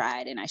blow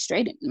dried and I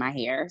straightened my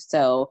hair.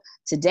 So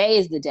today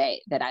is the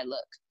day that I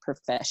look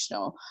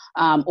professional.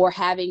 Or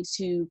having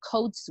to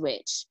code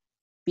switch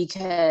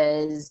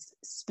because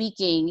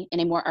speaking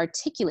in a more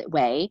articulate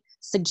way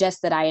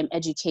suggests that I am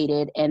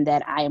educated and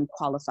that I am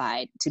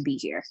qualified to be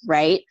here,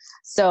 right?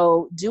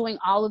 So doing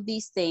all of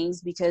these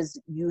things because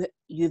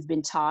you've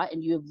been taught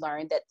and you have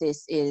learned that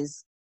this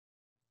is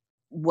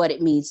what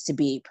it means to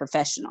be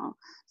professional.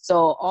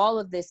 So all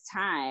of this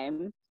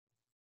time,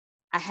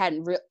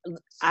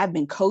 I've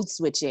been code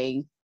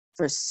switching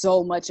for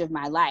so much of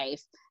my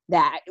life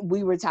that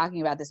we were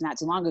talking about this not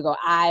too long ago.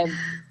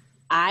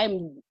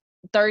 I'm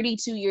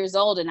 32 years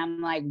old and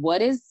I'm like, what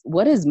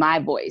does my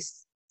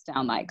voice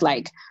sound like?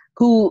 Like,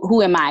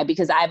 who am I?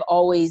 Because I've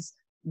always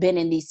been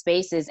in these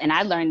spaces, and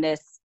I learned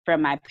this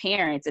from my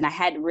parents, and I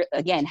hadn't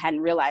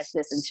realized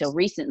this until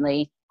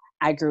recently.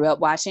 I grew up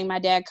watching my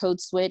dad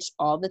code switch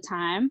all the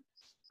time.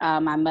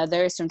 My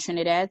mother is from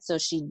Trinidad, so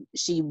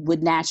she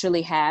would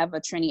naturally have a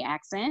Trini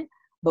accent,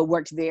 but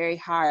worked very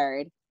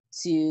hard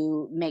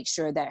to make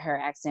sure that her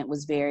accent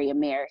was very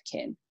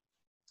American.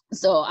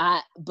 So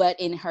but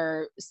in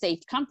her safe,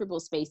 comfortable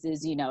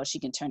spaces, she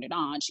can turn it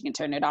on, she can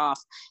turn it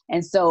off.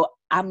 And so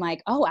I'm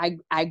like, oh,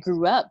 I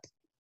grew up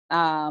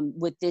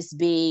with this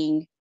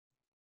being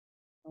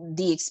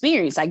the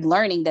experience, like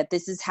learning that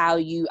this is how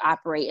you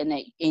operate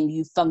and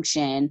you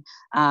function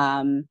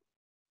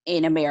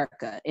in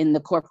America, in the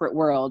corporate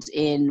world,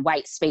 in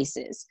white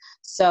spaces.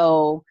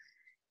 So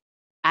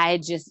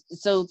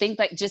think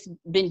like just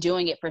been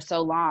doing it for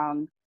so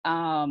long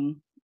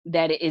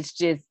that it's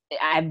just,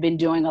 I've been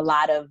doing a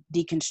lot of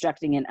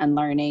deconstructing and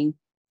unlearning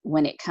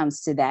when it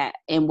comes to that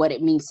and what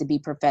it means to be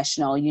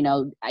professional.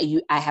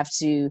 I have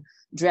to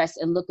dress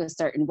and look a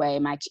certain way.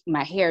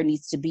 My hair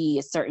needs to be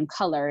a certain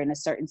color and a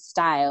certain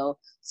style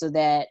so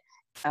that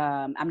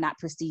I'm not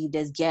perceived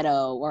as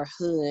ghetto or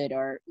hood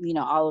or,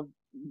 all of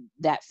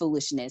that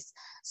foolishness.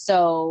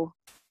 So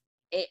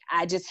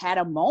I just had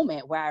a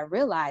moment where I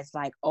realized,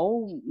 like,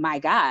 oh my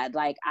God,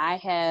 like I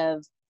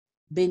have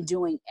been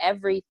doing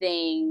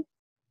everything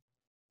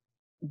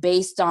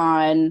based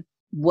on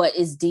what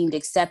is deemed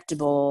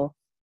acceptable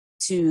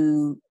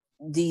to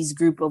these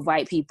group of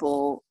white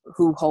people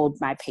who hold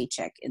my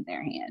paycheck in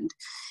their hand.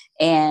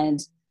 And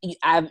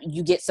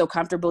you get so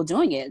comfortable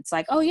doing it. It's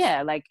like, oh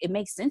yeah, like it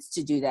makes sense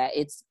to do that.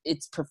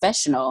 It's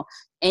professional.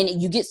 And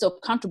you get so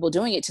comfortable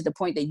doing it to the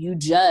point that you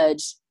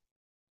judge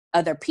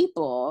other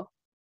people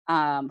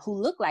who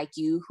look like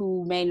you,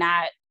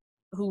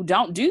 who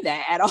don't do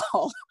that at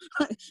all.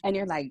 And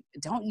you're like,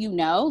 don't you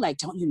know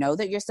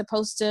that you're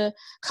supposed to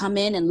come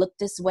in and look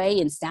this way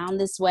and sound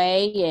this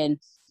way? And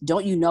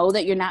don't you know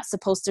that you're not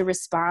supposed to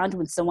respond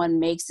when someone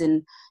makes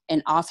an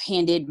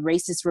offhanded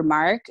racist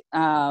remark?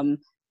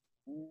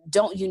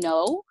 Don't you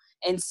know?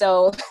 And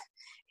so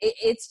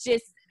it's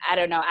just, I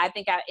don't know. I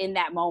think in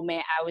that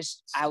moment, I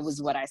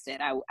was what I said.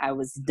 I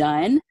was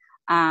done.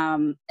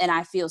 And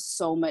I feel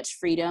so much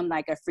freedom,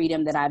 like a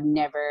freedom that I've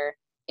never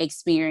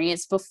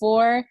experienced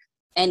before.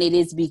 And it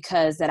is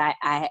because that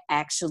I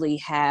actually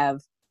have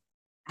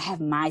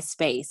my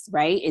space,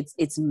 right?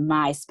 It's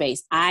my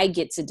space. I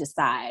get to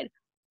decide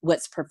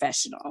what's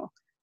professional.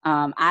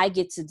 I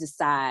get to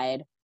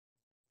decide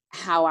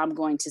how I'm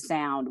going to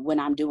sound when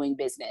I'm doing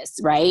business,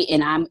 right?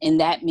 And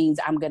that means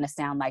I'm going to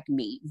sound like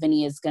me.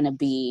 Vania is going to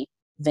be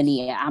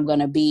Vania. I'm going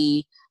to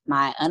be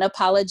my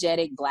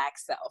unapologetic Black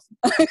self.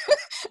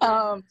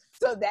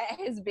 So that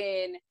has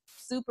been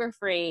super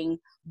freeing.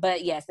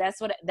 But yes,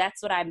 that's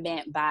what I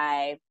meant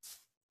by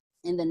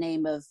in the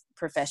name of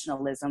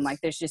professionalism. Like,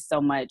 there's just so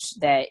much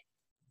that,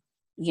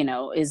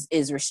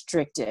 is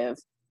restrictive,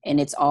 and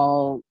it's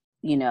all,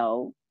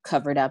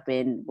 covered up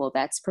in, well,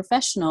 that's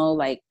professional.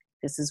 Like,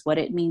 this is what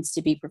it means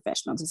to be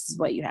professional. This is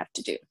what you have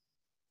to do.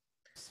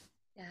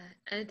 Yeah,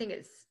 I think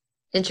it's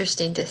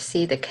interesting to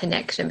see the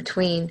connection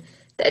between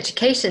the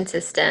education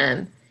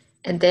system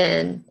and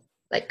then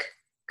like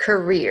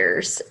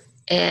careers,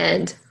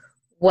 and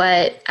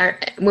when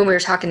we were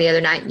talking the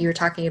other night, you were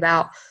talking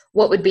about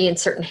what would be in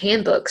certain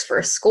handbooks for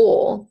a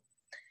school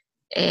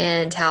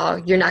and how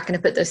you're not going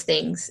to put those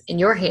things in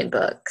your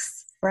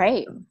handbooks.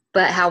 Right.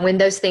 But how when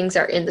those things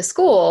are in the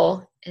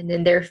school and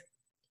then they're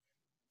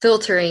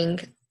filtering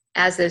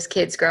as those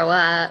kids grow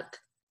up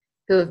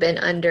who have been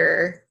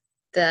under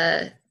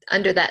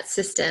that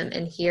system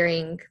and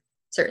hearing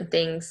certain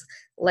things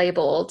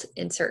labeled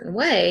in certain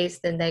ways,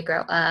 then they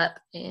grow up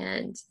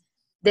and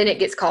then it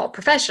gets called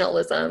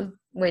professionalism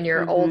when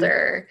you're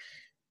older.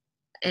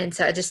 And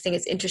so I just think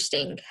it's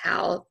interesting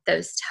how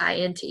those tie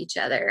into each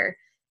other,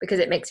 because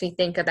it makes me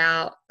think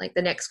about, like,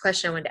 the next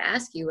question I wanted to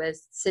ask you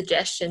was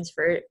suggestions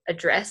for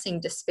addressing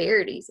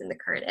disparities in the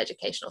current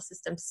educational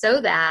system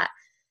so that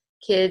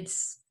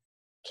kids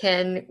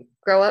can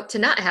grow up to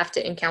not have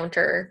to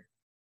encounter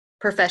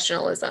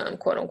professionalism,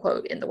 quote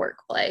unquote, in the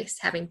workplace,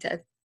 having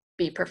to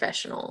be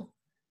professional.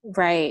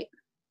 Right.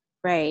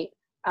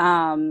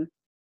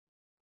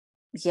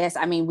 Yes,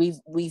 I mean,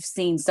 we've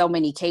seen so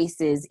many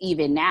cases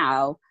even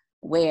now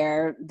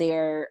where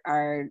there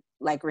are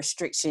like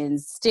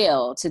restrictions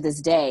still to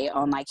this day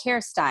on like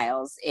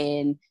hairstyles,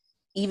 and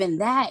even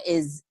that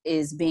is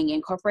being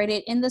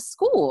incorporated in the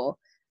school,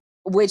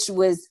 which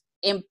was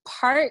in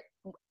part,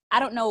 I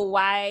don't know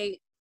why,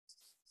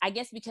 I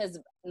guess because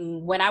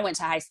when I went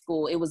to high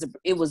school, it was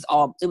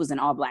an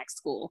all Black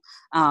school.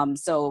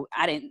 So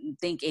I didn't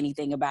think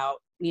anything about,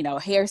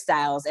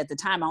 hairstyles at the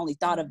time. I only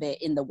thought of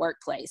it in the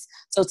workplace.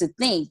 So to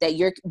think that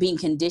you're being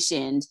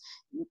conditioned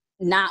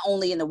not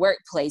only in the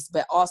workplace,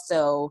 but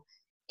also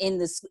in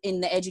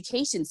the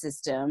education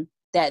system,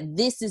 that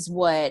this is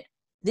what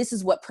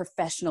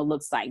professional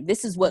looks like.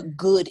 This is what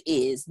good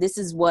is. This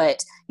is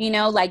what,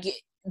 like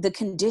the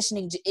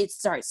conditioning, it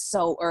starts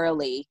so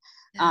early.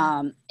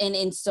 Yeah. And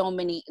in so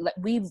many, like,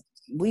 we've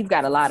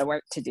got a lot of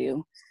work to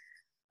do.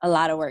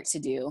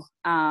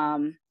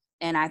 And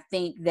I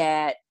think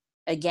that,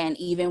 again,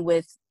 even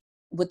with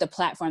the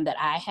platform that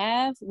I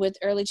have with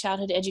early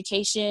childhood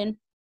education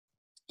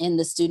and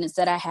the students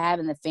that I have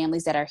and the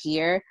families that are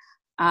here,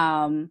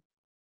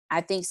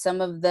 I think some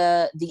of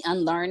the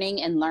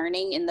unlearning and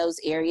learning in those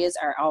areas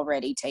are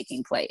already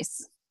taking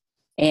place.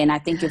 And I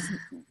think if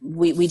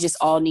we just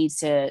all need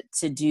to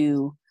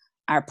do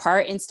our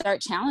part and start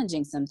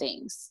challenging some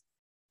things.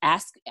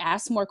 Ask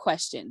more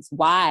questions.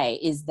 Why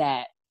is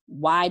that?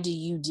 Why do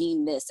you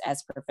deem this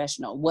as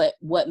professional?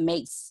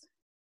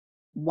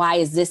 Why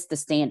is this the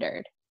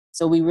standard?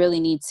 So we really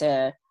need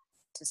to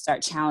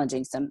start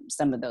challenging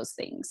some of those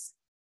things.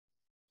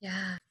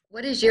 Yeah.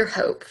 What is your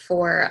hope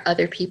for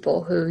other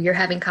people who you're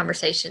having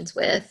conversations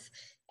with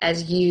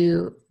as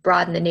you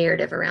broaden the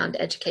narrative around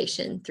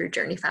education through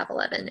Journey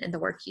 511 and the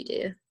work you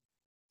do?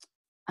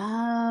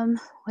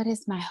 What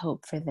is my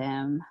hope for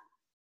them?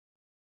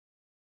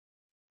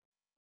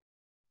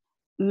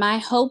 My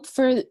hope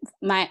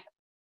might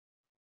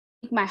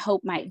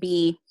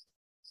be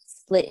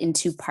split in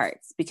two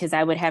parts, because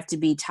I would have to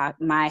be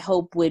my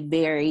hope would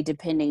vary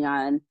depending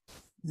on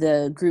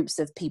the groups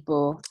of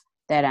people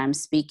that I'm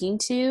speaking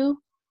to.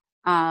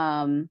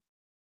 In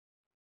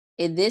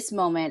this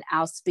moment,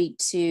 I'll speak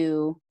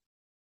to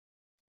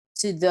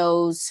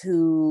those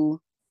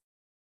who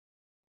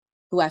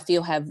I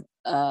feel have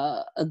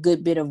a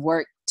good bit of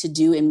work to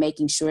do in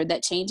making sure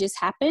that changes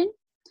happen.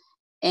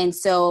 And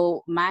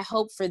so my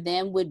hope for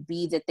them would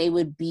be that they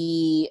would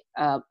be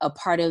a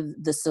part of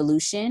the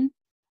solution,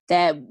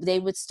 that they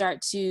would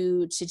start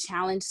to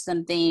challenge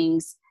some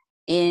things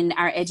in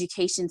our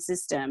education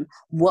system.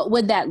 What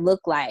would that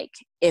look like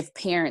if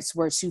parents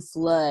were to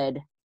flood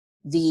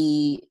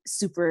the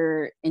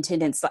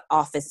superintendent's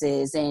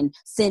offices and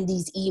send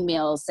these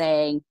emails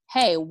saying,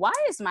 hey, why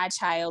is my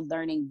child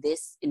learning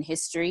this in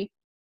history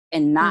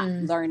and not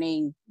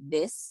learning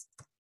this?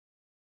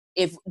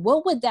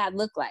 What would that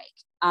look like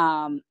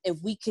if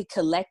we could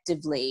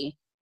collectively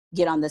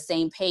get on the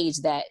same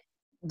page that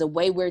the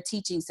way we're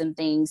teaching some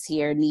things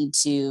here need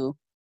to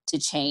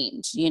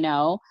change,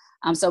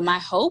 so my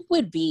hope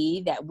would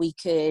be that we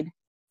could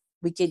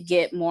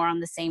get more on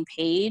the same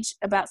page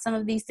about some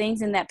of these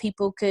things, and that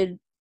people could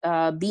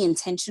be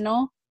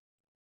intentional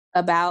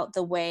about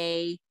the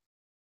way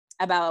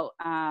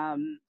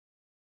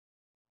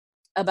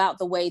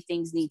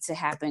things need to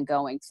happen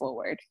going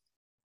forward.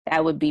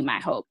 That would be my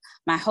hope.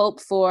 My hope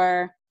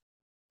for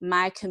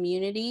my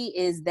community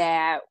is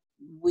that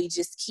we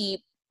just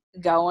keep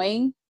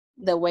going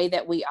the way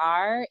that we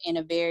are, in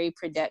a very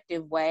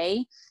productive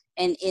way.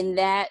 And in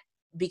that,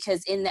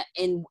 because in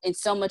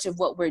so much of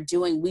what we're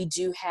doing, we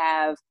do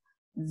have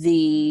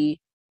the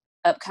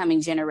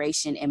upcoming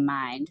generation in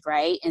mind,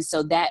 right? And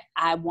so that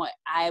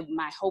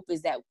my hope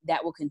is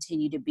that will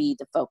continue to be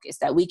the focus,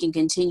 that we can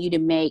continue to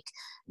make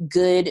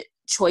good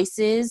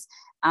choices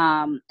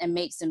and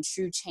make some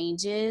true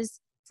changes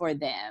for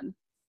them.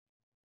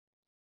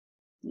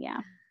 Yeah.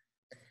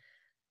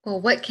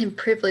 Well, what can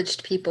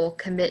privileged people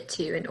commit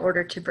to in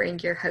order to bring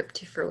your hope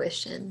to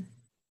fruition?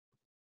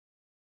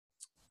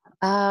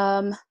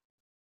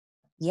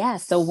 Yeah,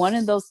 so one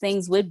of those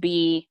things would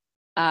be,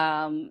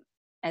 as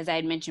I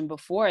had mentioned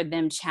before,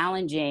 them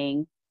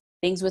challenging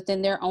things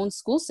within their own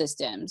school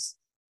systems.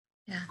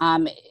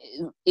 Yeah.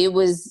 It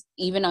was,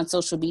 even on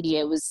social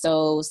media, it was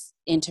so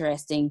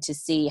interesting to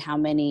see how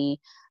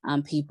many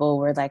people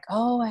were like,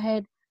 oh,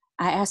 I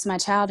asked my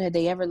child, had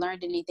they ever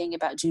learned anything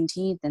about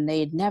Juneteenth? And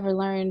they had never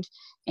learned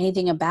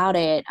anything about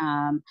it.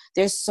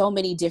 There's so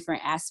many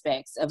different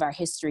aspects of our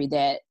history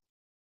that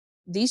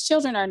these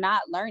children are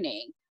not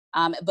learning.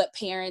 But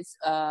parents,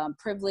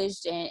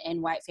 privileged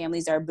and white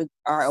families are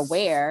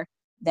aware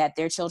that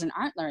their children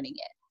aren't learning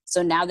it.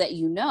 So now that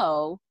you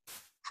know,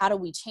 how do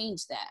we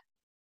change that?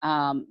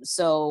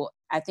 So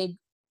I think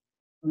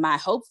my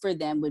hope for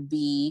them would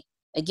be,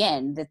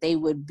 again, that they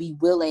would be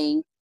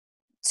willing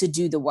to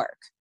do the work,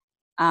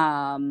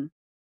 and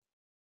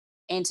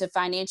to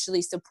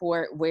financially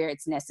support where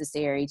it's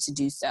necessary to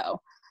do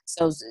so.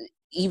 So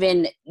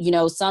even,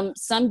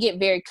 some get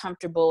very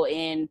comfortable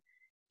in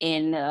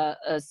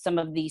some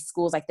of these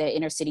schools, like the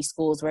inner city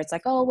schools, where it's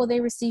like, oh, well, they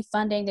receive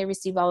funding, they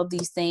receive all of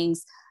these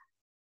things.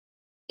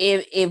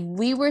 If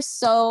we were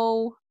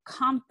so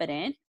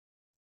confident,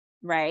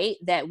 right,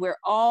 that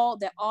all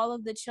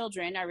of the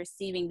children are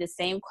receiving the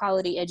same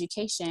quality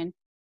education,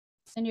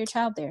 send your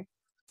child there.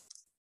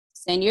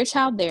 Send your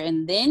child there,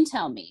 and then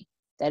tell me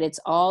that it's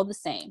all the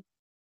same,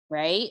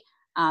 right?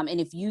 And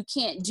if you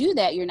can't do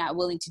that, you're not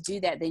willing to do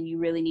that, then you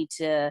really need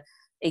to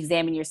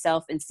examine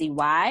yourself and see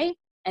why,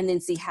 and then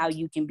see how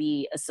you can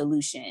be a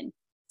solution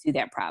to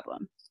that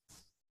problem.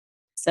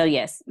 So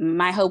yes,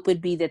 my hope would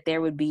be that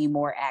there would be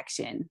more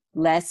action,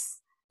 less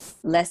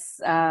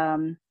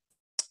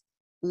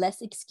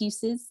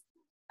excuses,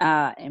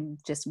 and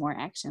just more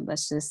action.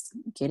 Let's just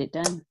get it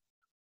done.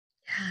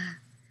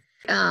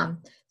 Yeah.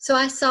 So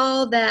I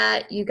saw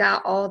that you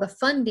got all the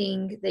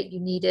funding that you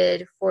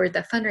needed for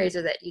the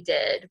fundraiser that you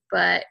did,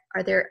 but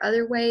are there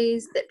other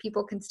ways that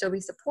people can still be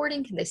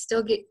supporting? Can they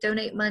still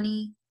donate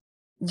money?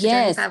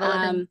 Yes,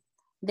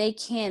 they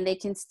can. They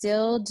can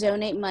still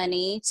donate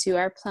money to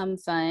our Plum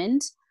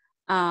Fund.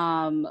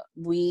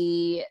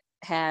 We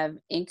have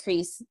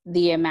increased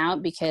the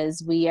amount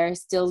because we are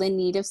still in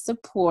need of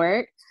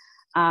support.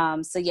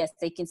 So yes,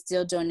 they can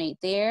still donate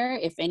there.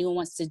 If anyone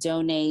wants to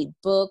donate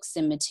books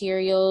and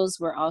materials,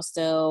 we're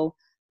also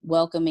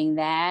welcoming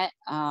that.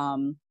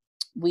 So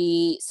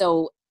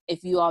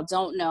if you all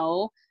don't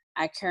know,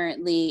 I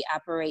currently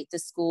operate the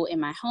school in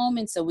my home.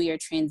 And so we are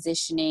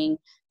transitioning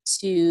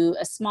to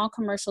a small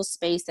commercial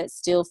space that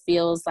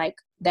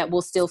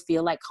will still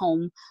feel like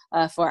home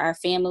for our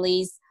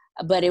families,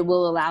 but it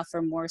will allow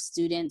for more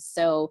students.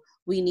 So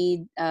we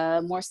need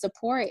more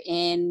support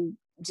in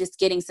just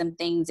getting some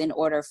things in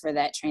order for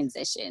that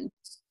transition.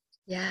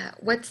 Yeah.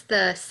 What's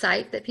the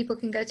site that people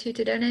can go to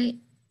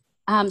donate?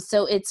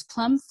 So it's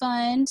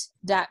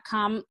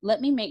plumfund.com. Let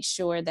me make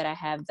sure that I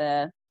have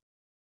the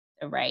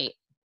right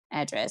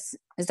address.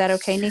 Is that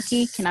okay,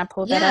 Nikki? Can I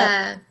pull that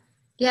up?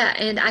 Yeah.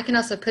 And I can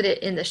also put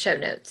it in the show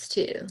notes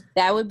too.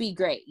 That would be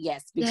great.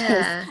 Yes.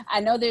 Because I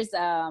know there's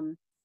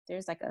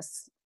like a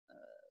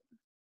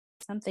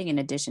something in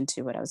addition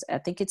to what I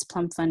think it's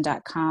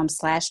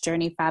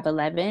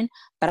plumfund.com/journey511,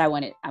 but I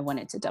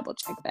wanted to double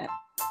check that.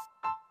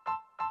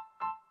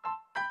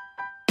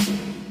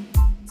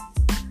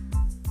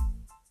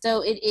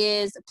 So it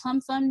is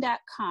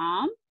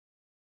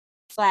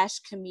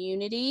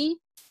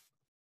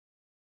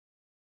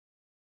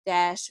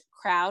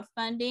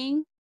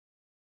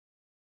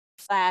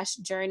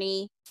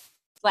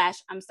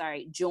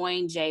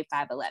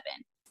J511.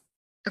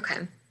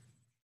 Okay.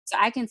 So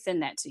I can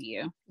send that to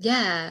you.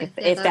 Yeah.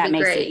 If that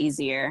makes great. it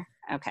easier.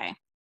 Okay.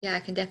 Yeah, I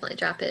can definitely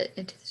drop it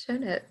into the show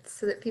notes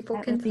so that people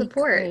That can would be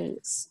support.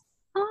 great.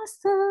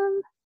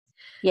 Awesome.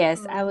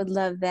 Yes, I would Um,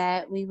 love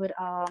that. We would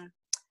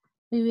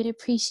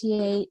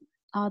appreciate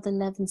all the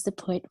love and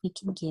support we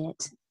can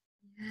get.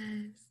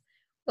 yes.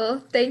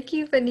 Well, thank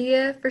you,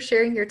 Vania, for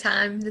sharing your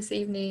time this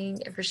evening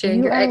and for sharing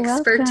You your are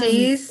welcome.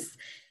 expertise.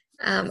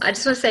 I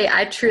just want to say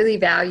I truly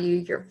value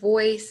your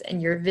voice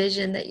and your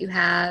vision that you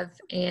have,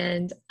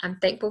 and I'm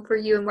thankful for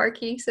you and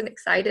Marquise and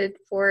excited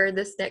for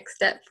this next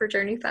step for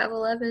Journey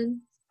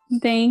 511.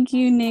 Thank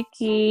you,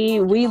 Nikki.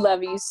 We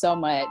love you so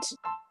much.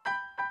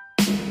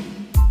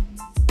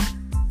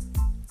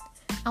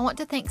 I want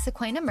to thank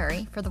Sequana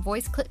Murray for the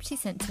voice clip she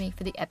sent to me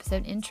for the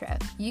episode intro.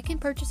 You can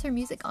purchase her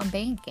music on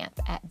Bandcamp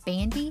at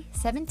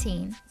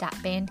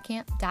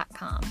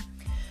bandy17.bandcamp.com.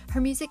 Her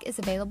music is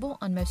available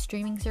on most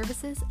streaming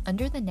services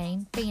under the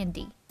name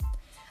Bandy.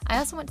 I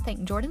also want to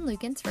thank Jordan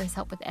Lukens for his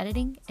help with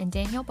editing and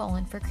Danielle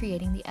Boland for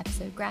creating the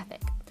episode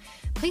graphic.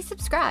 Please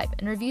subscribe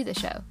and review the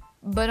show,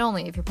 but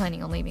only if you're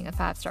planning on leaving a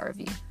 5-star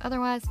review.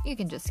 Otherwise, you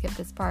can just skip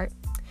this part.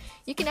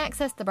 You can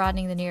access the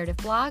Broadening the Narrative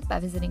blog by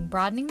visiting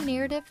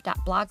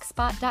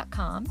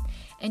broadeningthenarrative.blogspot.com,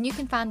 and you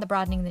can find the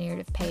Broadening the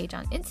Narrative page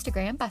on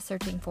Instagram by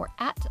searching for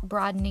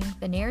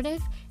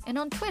 @broadeningthenarrative and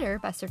on Twitter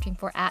by searching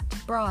for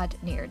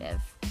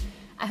 @broadnarrative.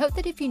 I hope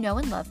that if you know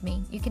and love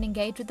me, you can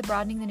engage with the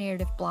Broadening the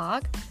Narrative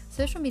blog,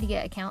 social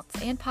media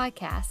accounts, and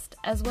podcast,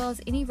 as well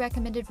as any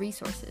recommended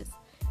resources.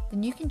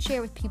 Then you can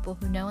share with people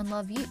who know and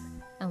love you,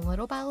 and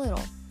little by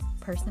little,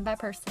 person by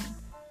person,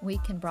 we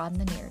can broaden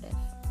the narrative.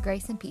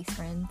 Grace and peace,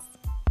 friends.